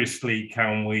seriously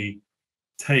can we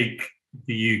take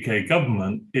the UK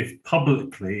government if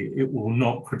publicly it will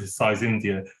not criticize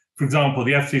India? For example,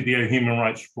 the FCDO Human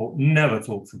Rights Report never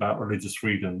talks about religious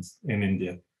freedoms in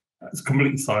India. It's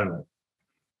completely silent.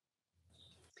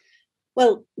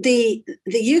 Well, the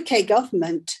UK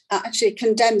government actually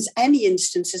condemns any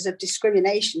instances of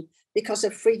discrimination because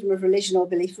of freedom of religion or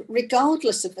belief,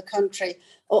 regardless of the country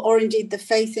or indeed the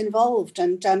faith involved.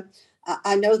 And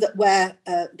I know that where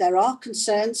there are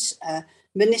concerns,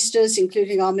 ministers,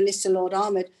 including our Minister Lord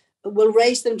Ahmed, will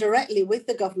raise them directly with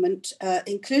the government,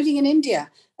 including in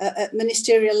India, at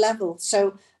ministerial level.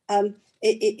 So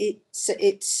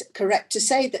it's correct to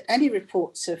say that any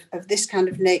reports of this kind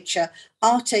of nature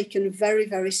are taken very,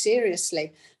 very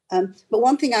seriously. But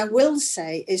one thing I will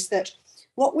say is that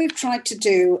what we've tried to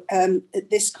do at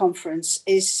this conference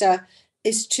is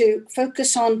to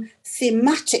focus on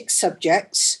thematic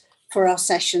subjects for our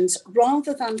sessions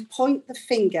rather than point the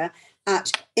finger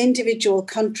at individual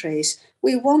countries.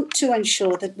 We want to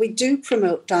ensure that we do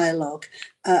promote dialogue,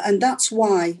 and that's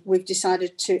why we've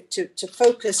decided to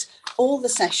focus all the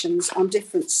sessions on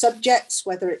different subjects,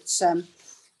 whether it's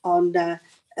on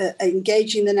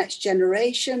engaging the next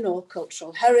generation or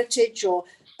cultural heritage or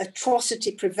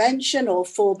atrocity prevention or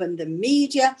FORB and the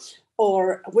media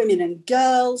or women and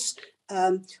girls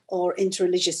or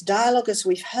interreligious dialogue, as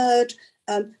we've heard,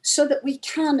 so that we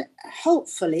can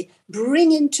hopefully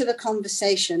bring into the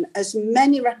conversation as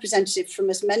many representatives from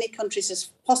as many countries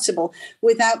as possible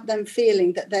without them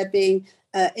feeling that they're being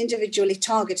individually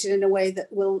targeted in a way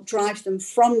that will drive them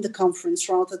from the conference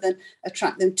rather than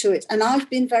attract them to it. And I've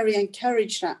been very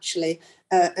encouraged, actually,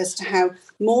 as to how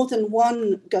more than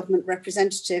one government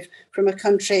representative from a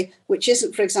country which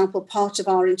isn't, for example, part of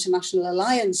our international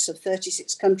alliance of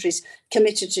 36 countries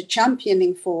committed to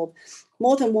championing FORB,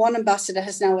 more than one ambassador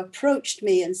has now approached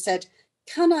me and said,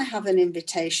 can I have an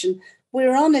invitation?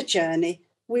 We're on a journey.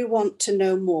 We want to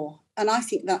know more. And I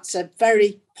think that's a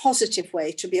very positive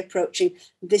way to be approaching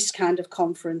this kind of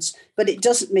conference. But it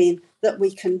doesn't mean that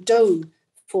we condone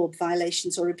FORB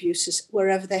violations or abuses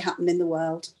wherever they happen in the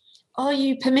world. Are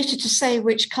you permitted to say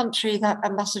which country that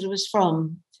ambassador was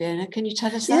from, Fiona? Can you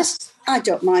tell us that? Yes, I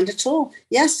don't mind at all.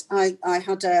 Yes, I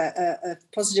had a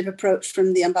positive approach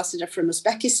from the ambassador from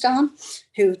Uzbekistan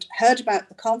who'd heard about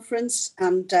the conference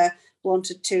and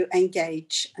wanted to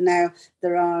engage. Now,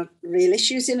 there are real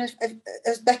issues in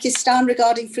Uzbekistan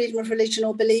regarding freedom of religion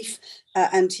or belief,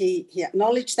 and he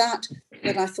acknowledged that.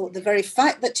 But I thought the very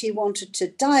fact that he wanted to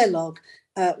dialogue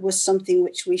was something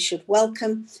which we should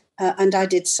welcome, and I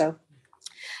did so.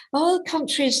 All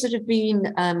countries that have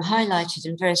been highlighted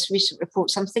in various recent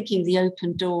reports, I'm thinking the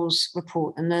Open Doors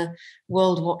report and the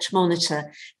World Watch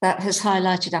Monitor, that has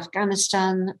highlighted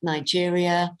Afghanistan,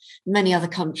 Nigeria, many other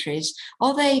countries.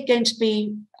 Are they going to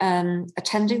be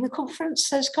attending the conference,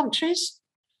 those countries?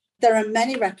 There are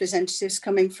many representatives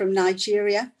coming from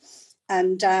Nigeria.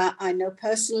 And I know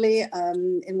personally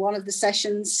in one of the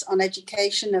sessions on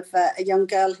education of a young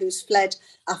girl who's fled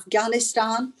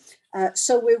Afghanistan.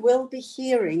 So we will be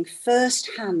hearing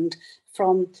firsthand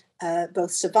from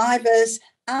both survivors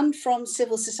and from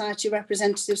civil society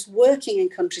representatives working in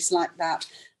countries like that.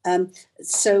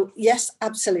 So yes,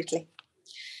 absolutely.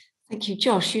 Thank you.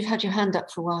 Josh, you've had your hand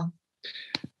up for a while.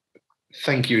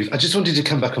 Thank you. I just wanted to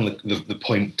come back on the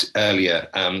point earlier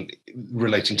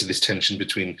relating to this tension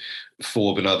between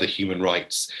FORB and other human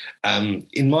rights.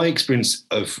 In my experience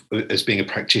as being a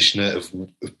practitioner of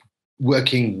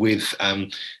working with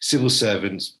civil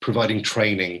servants, providing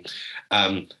training,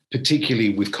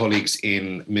 particularly with colleagues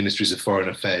in ministries of foreign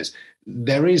affairs,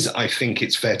 there is, I think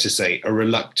it's fair to say, a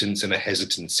reluctance and a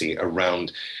hesitancy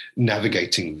around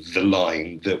navigating the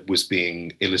line that was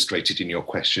being illustrated in your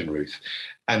question, Ruth.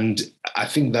 And I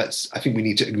think we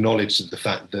need to acknowledge the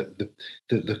fact that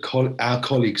our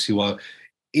colleagues who are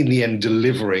in the end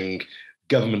delivering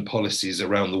government policies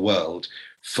around the world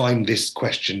find this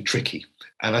question tricky.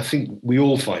 And I think we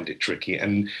all find it tricky.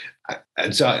 And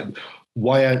so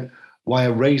why I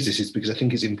raise this is because I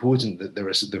think it's important that there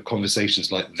are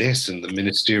conversations like this and the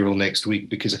ministerial next week,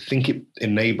 because I think it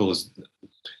enables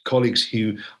colleagues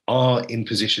who are in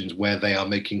positions where they are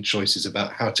making choices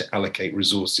about how to allocate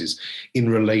resources in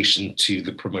relation to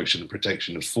the promotion and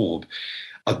protection of FORB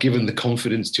are given the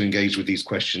confidence to engage with these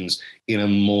questions in a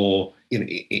more,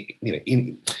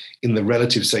 in the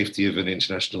relative safety of an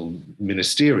international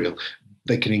ministerial.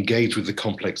 They can engage with the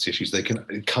complex issues. They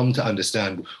can come to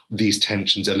understand these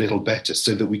tensions a little better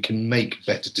so that we can make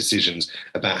better decisions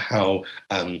about how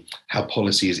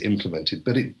policy is implemented.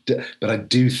 But I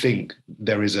do think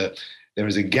there is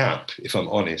a gap, if I'm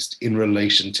honest, in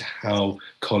relation to how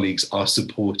colleagues are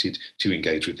supported to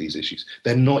engage with these issues.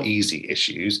 They're not easy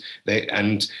issues, they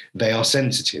are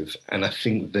sensitive. And I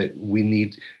think that we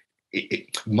need,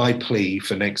 my plea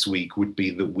for next week would be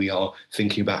that we are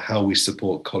thinking about how we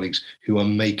support colleagues who are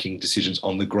making decisions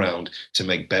on the ground to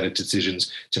make better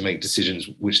decisions, to make decisions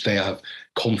which they have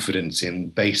confidence in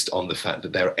based on the fact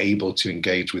that they're able to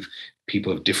engage with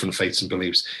people of different faiths and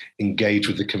beliefs, engage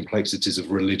with the complexities of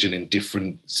religion in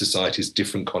different societies,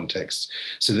 different contexts,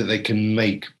 so that they can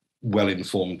make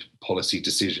well-informed policy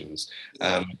decisions.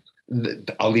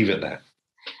 I'll leave it there.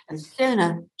 And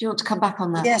Fiona, do you want to come back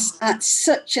on that? Yes, that's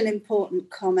such an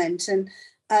important comment. And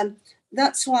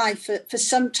that's why for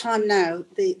some time now,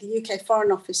 the UK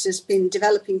Foreign Office has been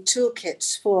developing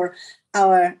toolkits for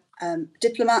our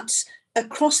diplomats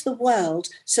across the world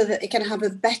so that they can have a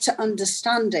better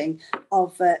understanding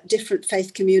of different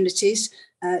faith communities,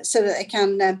 so that they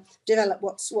can develop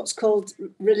what's called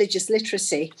religious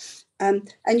literacy.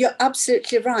 And you're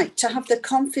absolutely right, to have the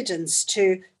confidence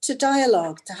to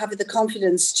dialogue, to have the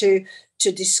confidence to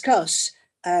discuss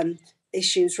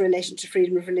issues relating to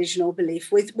freedom of religion or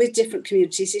belief with different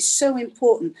communities is so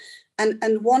important.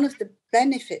 And one of the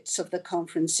benefits of the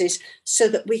conference is so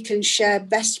that we can share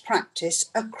best practice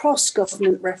across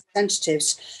government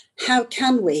representatives. How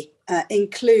can we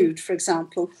include, for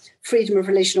example, freedom of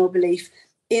religion or belief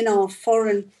in our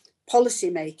foreign policy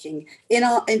making,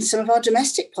 in some of our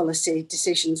domestic policy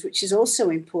decisions, which is also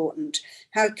important?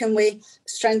 How can we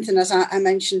strengthen, as I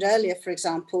mentioned earlier, for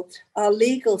example, our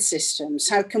legal systems?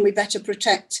 How can we better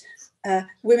protect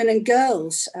women and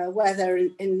girls where they're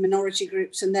in minority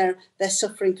groups and they're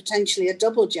suffering potentially a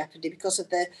double jeopardy because of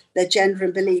their gender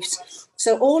and beliefs?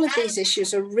 So all of these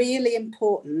issues are really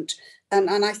important.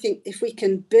 And I think if we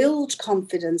can build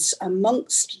confidence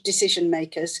amongst decision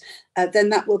makers, then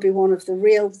that will be one of the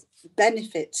real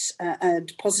benefits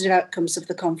and positive outcomes of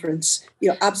the conference.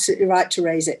 You're absolutely right to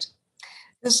raise it.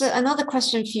 There's another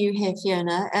question for you here,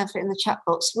 Fiona, in the chat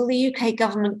box. Will the UK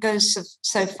government go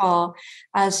so far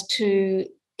as to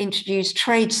introduce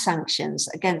trade sanctions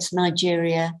against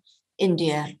Nigeria,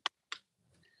 India?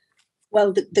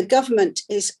 Well, the government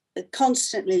is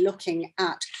constantly looking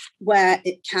at where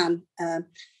it can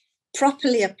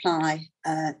properly apply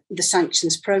the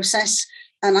sanctions process.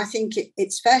 And I think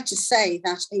it's fair to say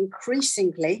that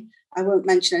increasingly, I won't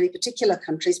mention any particular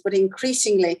countries, but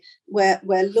increasingly we're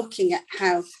looking at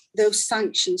how those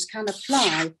sanctions can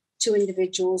apply to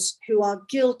individuals who are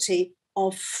guilty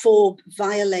of FORB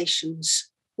violations,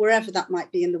 wherever that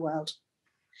might be in the world.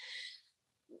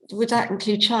 Would that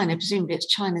include China? Presumably it's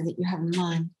China that you have in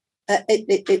mind.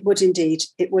 It would indeed.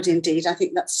 It would indeed. I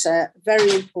think that's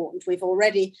very important. We've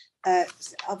already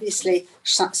obviously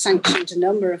sanctioned a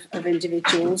number of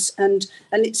individuals, and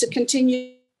it's a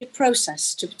continued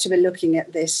process to be looking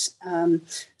at this.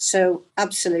 So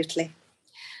absolutely.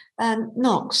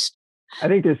 Knox. I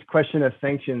think this question of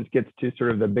sanctions gets to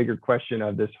sort of the bigger question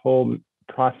of this whole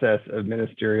process of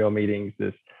ministerial meetings,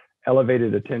 this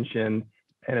elevated attention.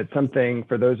 And it's something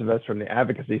for those of us from the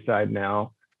advocacy side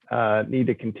now need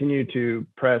to continue to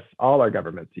press all our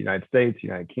governments, the United States,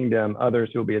 United Kingdom, others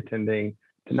who will be attending,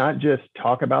 to not just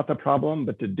talk about the problem,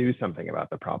 but to do something about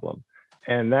the problem.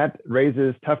 And that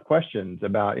raises tough questions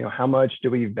about, how much do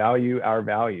we value our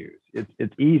values?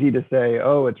 It's easy to say,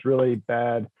 oh, it's really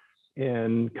bad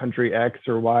in country X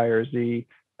or Y or Z,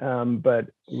 but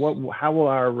how will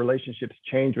our relationships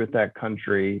change with that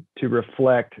country to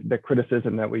reflect the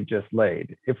criticism that we just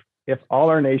laid? If all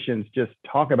our nations just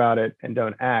talk about it and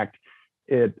don't act,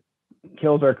 it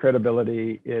kills our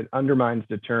credibility, it undermines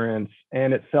deterrence,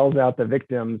 and it sells out the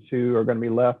victims who are going to be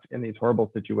left in these horrible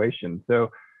situations.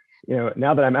 So,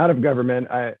 now that I'm out of government,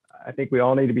 I think we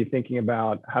all need to be thinking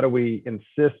about how do we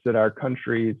insist that our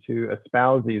countries who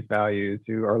espouse these values,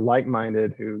 who are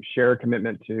like-minded, who share a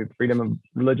commitment to freedom of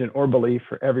religion or belief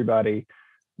for everybody,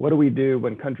 what do we do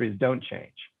when countries don't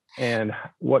change? And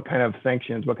what kind of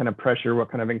sanctions, what kind of pressure,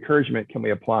 what kind of encouragement can we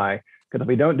apply? Because if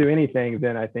we don't do anything,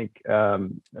 then I think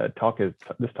this talk is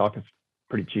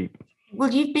pretty cheap.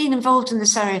 Well, you've been involved in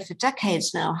this area for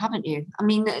decades now, haven't you? I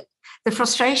mean, the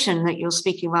frustration that you're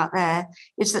speaking about there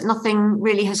is that nothing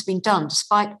really has been done.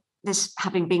 Despite this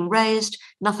having been raised,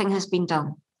 nothing has been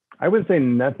done. I would say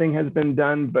nothing has been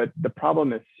done, but the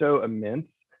problem is so immense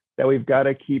that we've got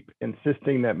to keep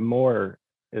insisting that more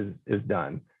is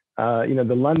done.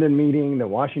 The London meeting, the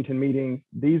Washington meeting,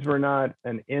 these were not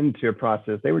an end to a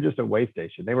process. They were just a way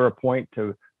station. They were a point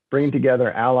to bring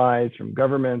together allies from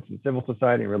governments and civil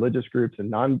society and religious groups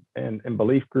and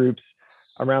belief groups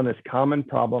around this common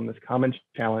problem, this common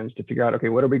challenge to figure out, okay,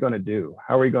 what are we going to do?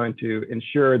 How are we going to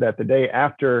ensure that the day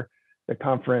after the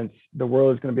conference, the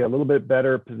world is going to be a little bit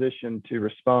better positioned to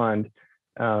respond?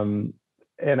 And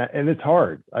it's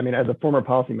hard. I mean, as a former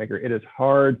policymaker, it is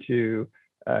hard to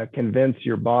convince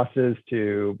your bosses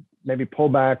to maybe pull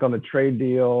back on the trade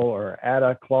deal or add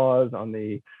a clause on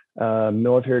the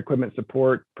military equipment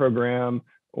support program,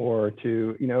 or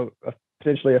to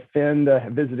potentially offend a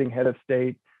visiting head of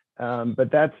state.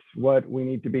 But that's what we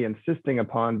need to be insisting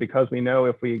upon, because we know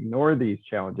if we ignore these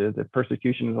challenges, if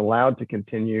persecution is allowed to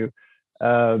continue,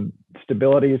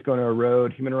 stability is going to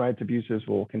erode, human rights abuses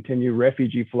will continue,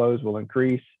 refugee flows will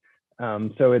increase.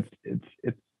 So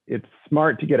it's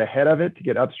smart to get ahead of it, to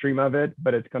get upstream of it,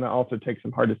 but it's going to also take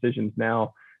some hard decisions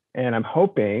now. And I'm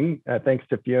hoping, thanks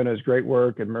to Fiona's great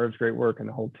work and Merv's great work and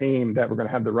the whole team, that we're going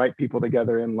to have the right people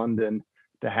together in London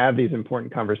have these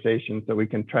important conversations so we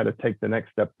can try to take the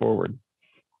next step forward.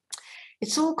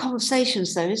 It's all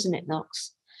conversations though, isn't it,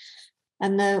 Knox?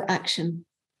 And no action.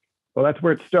 Well, that's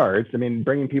where it starts. I mean,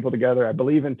 bringing people together. I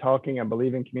believe in talking, I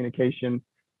believe in communication,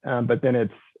 but then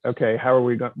it's, okay,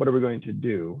 what are we going to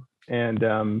do?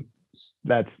 And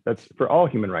that's for all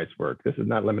human rights work. This is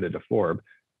not limited to FORB.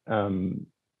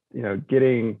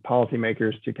 Getting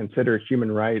policymakers to consider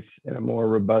human rights in a more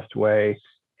robust way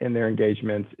in their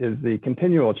engagements is the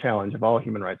continual challenge of all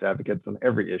human rights advocates on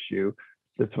every issue.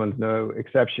 This one's no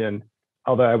exception,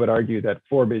 although I would argue that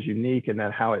FORB is unique in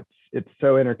that how it's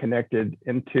so interconnected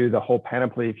into the whole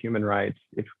panoply of human rights.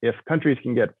 If countries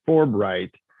can get FORB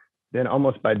right, then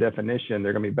almost by definition,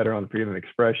 they're going to be better on freedom of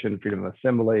expression, freedom of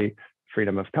assembly,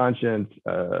 freedom of conscience,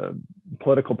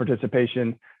 political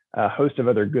participation. A host of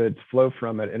other goods flow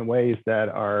from it in ways that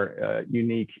are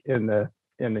unique in the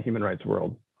human rights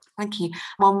world. Thank you.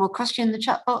 One more question in the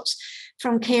chat box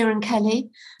from Kieran Kelly.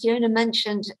 Fiona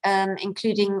mentioned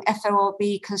including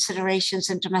FORB considerations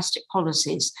in domestic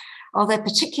policies. Are there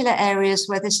particular areas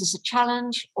where this is a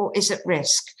challenge or is at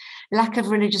risk? Lack of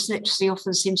religious literacy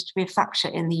often seems to be a factor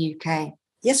in the UK.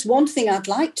 Yes, one thing I'd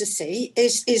like to see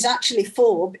is actually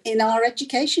FORB in our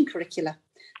education curricula.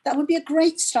 That would be a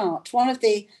great start. One of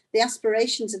the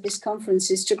aspirations of this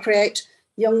conference is to create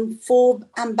young FORB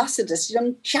ambassadors,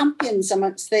 young champions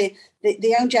amongst the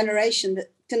young generation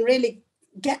that can really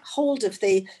get hold of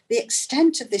the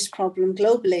extent of this problem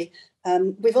globally.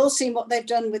 We've all seen what they've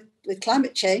done with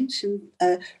climate change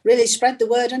and really spread the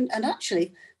word and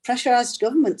actually pressurized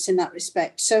governments in that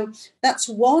respect. So that's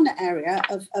one area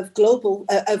of global,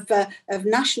 of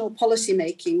national policy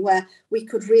making where we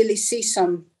could really see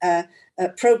some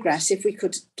progress if we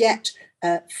could get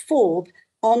FORB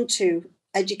onto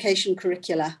education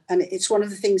curricula. And it's one of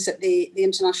the things that the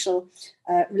International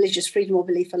Religious Freedom or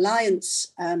Belief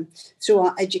Alliance, through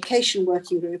our education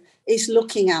working group, is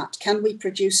looking at. Can we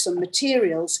produce some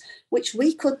materials which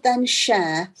we could then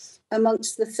share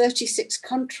amongst the 36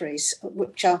 countries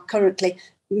which are currently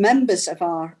members of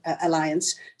our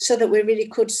alliance, so that we really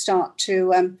could start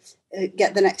to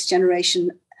get the next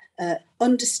generation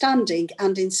understanding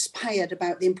and inspired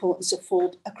about the importance of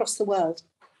FORB across the world.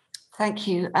 Thank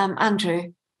you.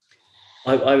 Andrew?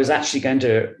 I was actually going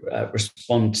to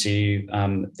respond to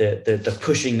the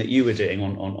pushing that you were doing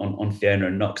on Fiona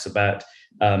and Knox about,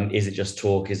 is it just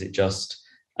talk? Is it just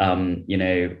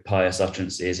pious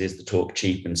utterances? Is the talk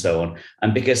cheap, and so on?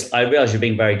 And because I realize you're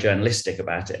being very journalistic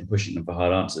about it and pushing them for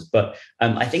hard answers, but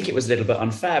I think it was a little bit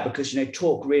unfair because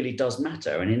talk really does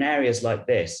matter, and in areas like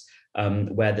this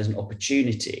where there's an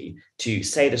opportunity to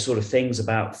say the sort of things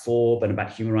about FORB and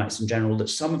about human rights in general that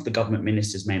some of the government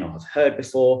ministers may not have heard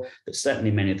before, that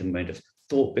certainly many of them won't have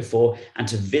thought before, and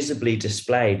to visibly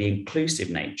display the inclusive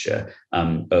nature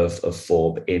of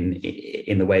FORB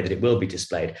in the way that it will be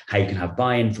displayed, how you can have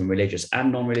buy-in from religious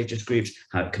and non-religious groups,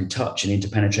 how it can touch and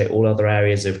interpenetrate all other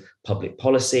areas of public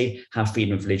policy, how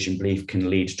freedom of religion belief can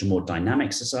lead to more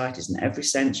dynamic societies in every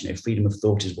sense. Freedom of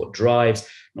thought is what drives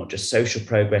not just social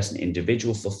progress and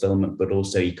individual fulfillment, but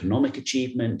also economic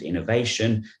achievement,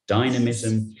 innovation,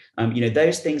 dynamism.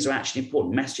 Those things are actually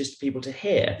important messages for people to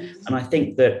hear. And I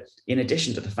think that in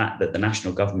addition to the fact that the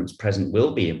national governments present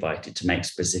will be invited to make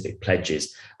specific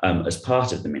pledges as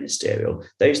part of the ministerial,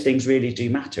 those things really do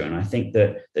matter. And I think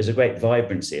that there's a great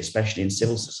vibrancy, especially in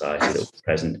civil society, that was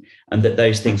present, and that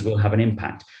those things will have an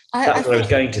impact. That's what I was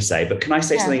going to say. But can I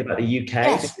say something about the UK?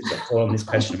 Yes. Because I follow on this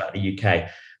question about the UK.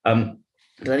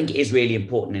 Because I think it is really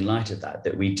important in light of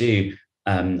that we do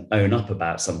own up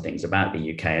about some things about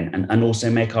the UK and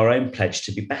also make our own pledge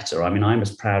to be better. I mean, I'm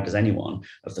as proud as anyone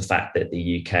of the fact that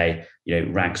the UK,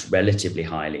 ranks relatively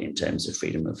highly in terms of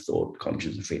freedom of thought,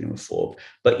 conscience, and freedom of thought.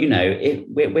 But,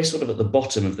 we're sort of at the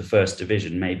bottom of the first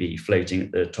division, maybe floating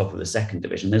at the top of the second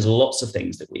division. There's lots of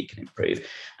things that we can improve.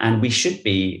 And we should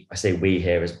be, I say we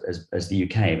here as the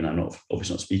UK, and I'm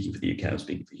obviously not speaking for the UK, I'm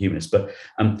speaking for humanists, but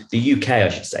the UK, I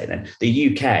should say then,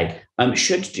 the UK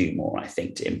should do more, I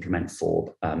think, to implement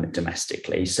FORB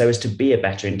domestically so as to be a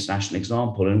better international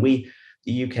example. And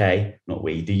the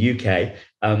UK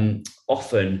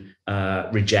often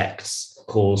rejects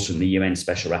calls from the UN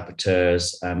special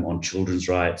rapporteurs on children's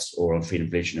rights or on freedom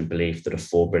of religion and belief that are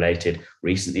FORB related.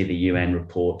 Recently, the UN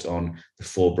report on the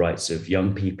FORB rights of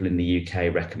young people in the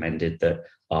UK recommended that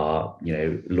our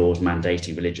laws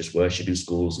mandating religious worship in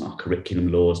schools and our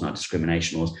curriculum laws and our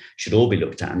discrimination laws should all be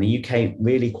looked at. And the UK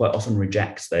really quite often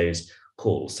rejects those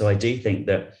calls. So I do think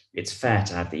that it's fair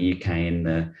to have the UK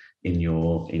in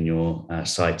your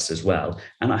sites as well.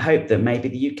 And I hope that maybe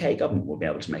the UK government will be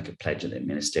able to make a pledge at the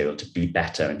ministerial to be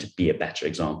better and to be a better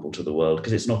example to the world,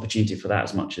 because it's an opportunity for that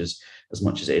as much as as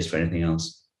much as it is for anything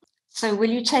else. So will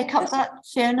you take up that,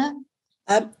 Fiona?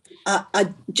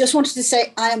 I just wanted to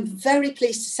say I am very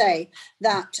pleased to say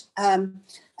that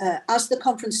as the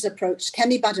conference has approached,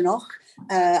 Kemi Badenoch,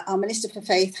 our Minister for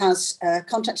Faith, has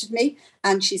contacted me,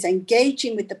 and she's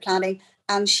engaging with the planning,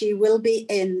 and she will be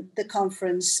in the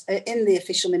conference, in the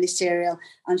official ministerial,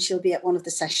 and she'll be at one of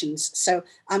the sessions. So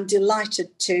I'm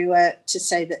delighted to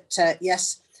say that,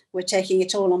 yes, we're taking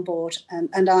it all on board.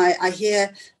 And I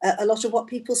hear a lot of what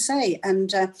people say,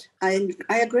 and I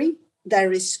agree.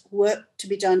 There is work to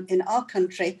be done in our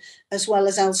country as well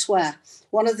as elsewhere.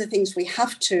 One of the things we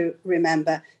have to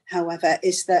remember, however,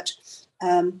 is that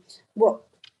what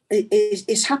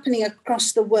is happening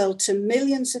across the world to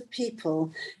millions of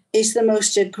people is the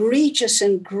most egregious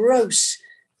and gross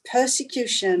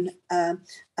persecution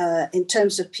in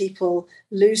terms of people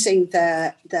losing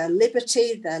their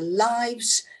liberty, their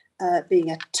lives,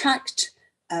 being attacked,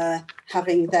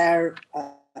 having their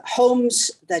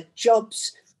homes, their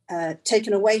jobs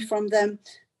taken away from them.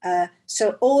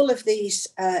 So all of these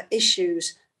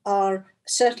issues are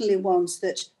certainly ones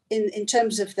that in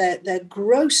terms of their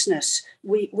grossness,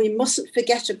 we mustn't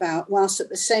forget about, whilst at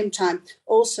the same time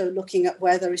also looking at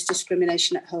where there is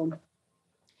discrimination at home.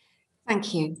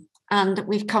 Thank you. And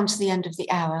we've come to the end of the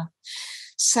hour.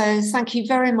 So thank you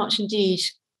very much indeed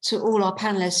to all our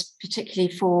panelists,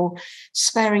 particularly for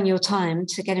sparing your time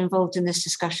to get involved in this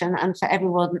discussion, and for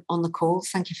everyone on the call,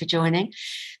 thank you for joining.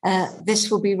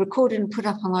 This will be recorded and put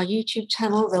up on our YouTube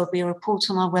channel. There'll be a report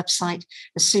on our website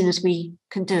as soon as we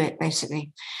can do it,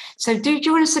 basically. So do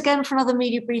join us again for another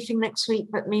media briefing next week.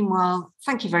 But meanwhile,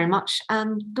 thank you very much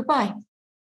and goodbye.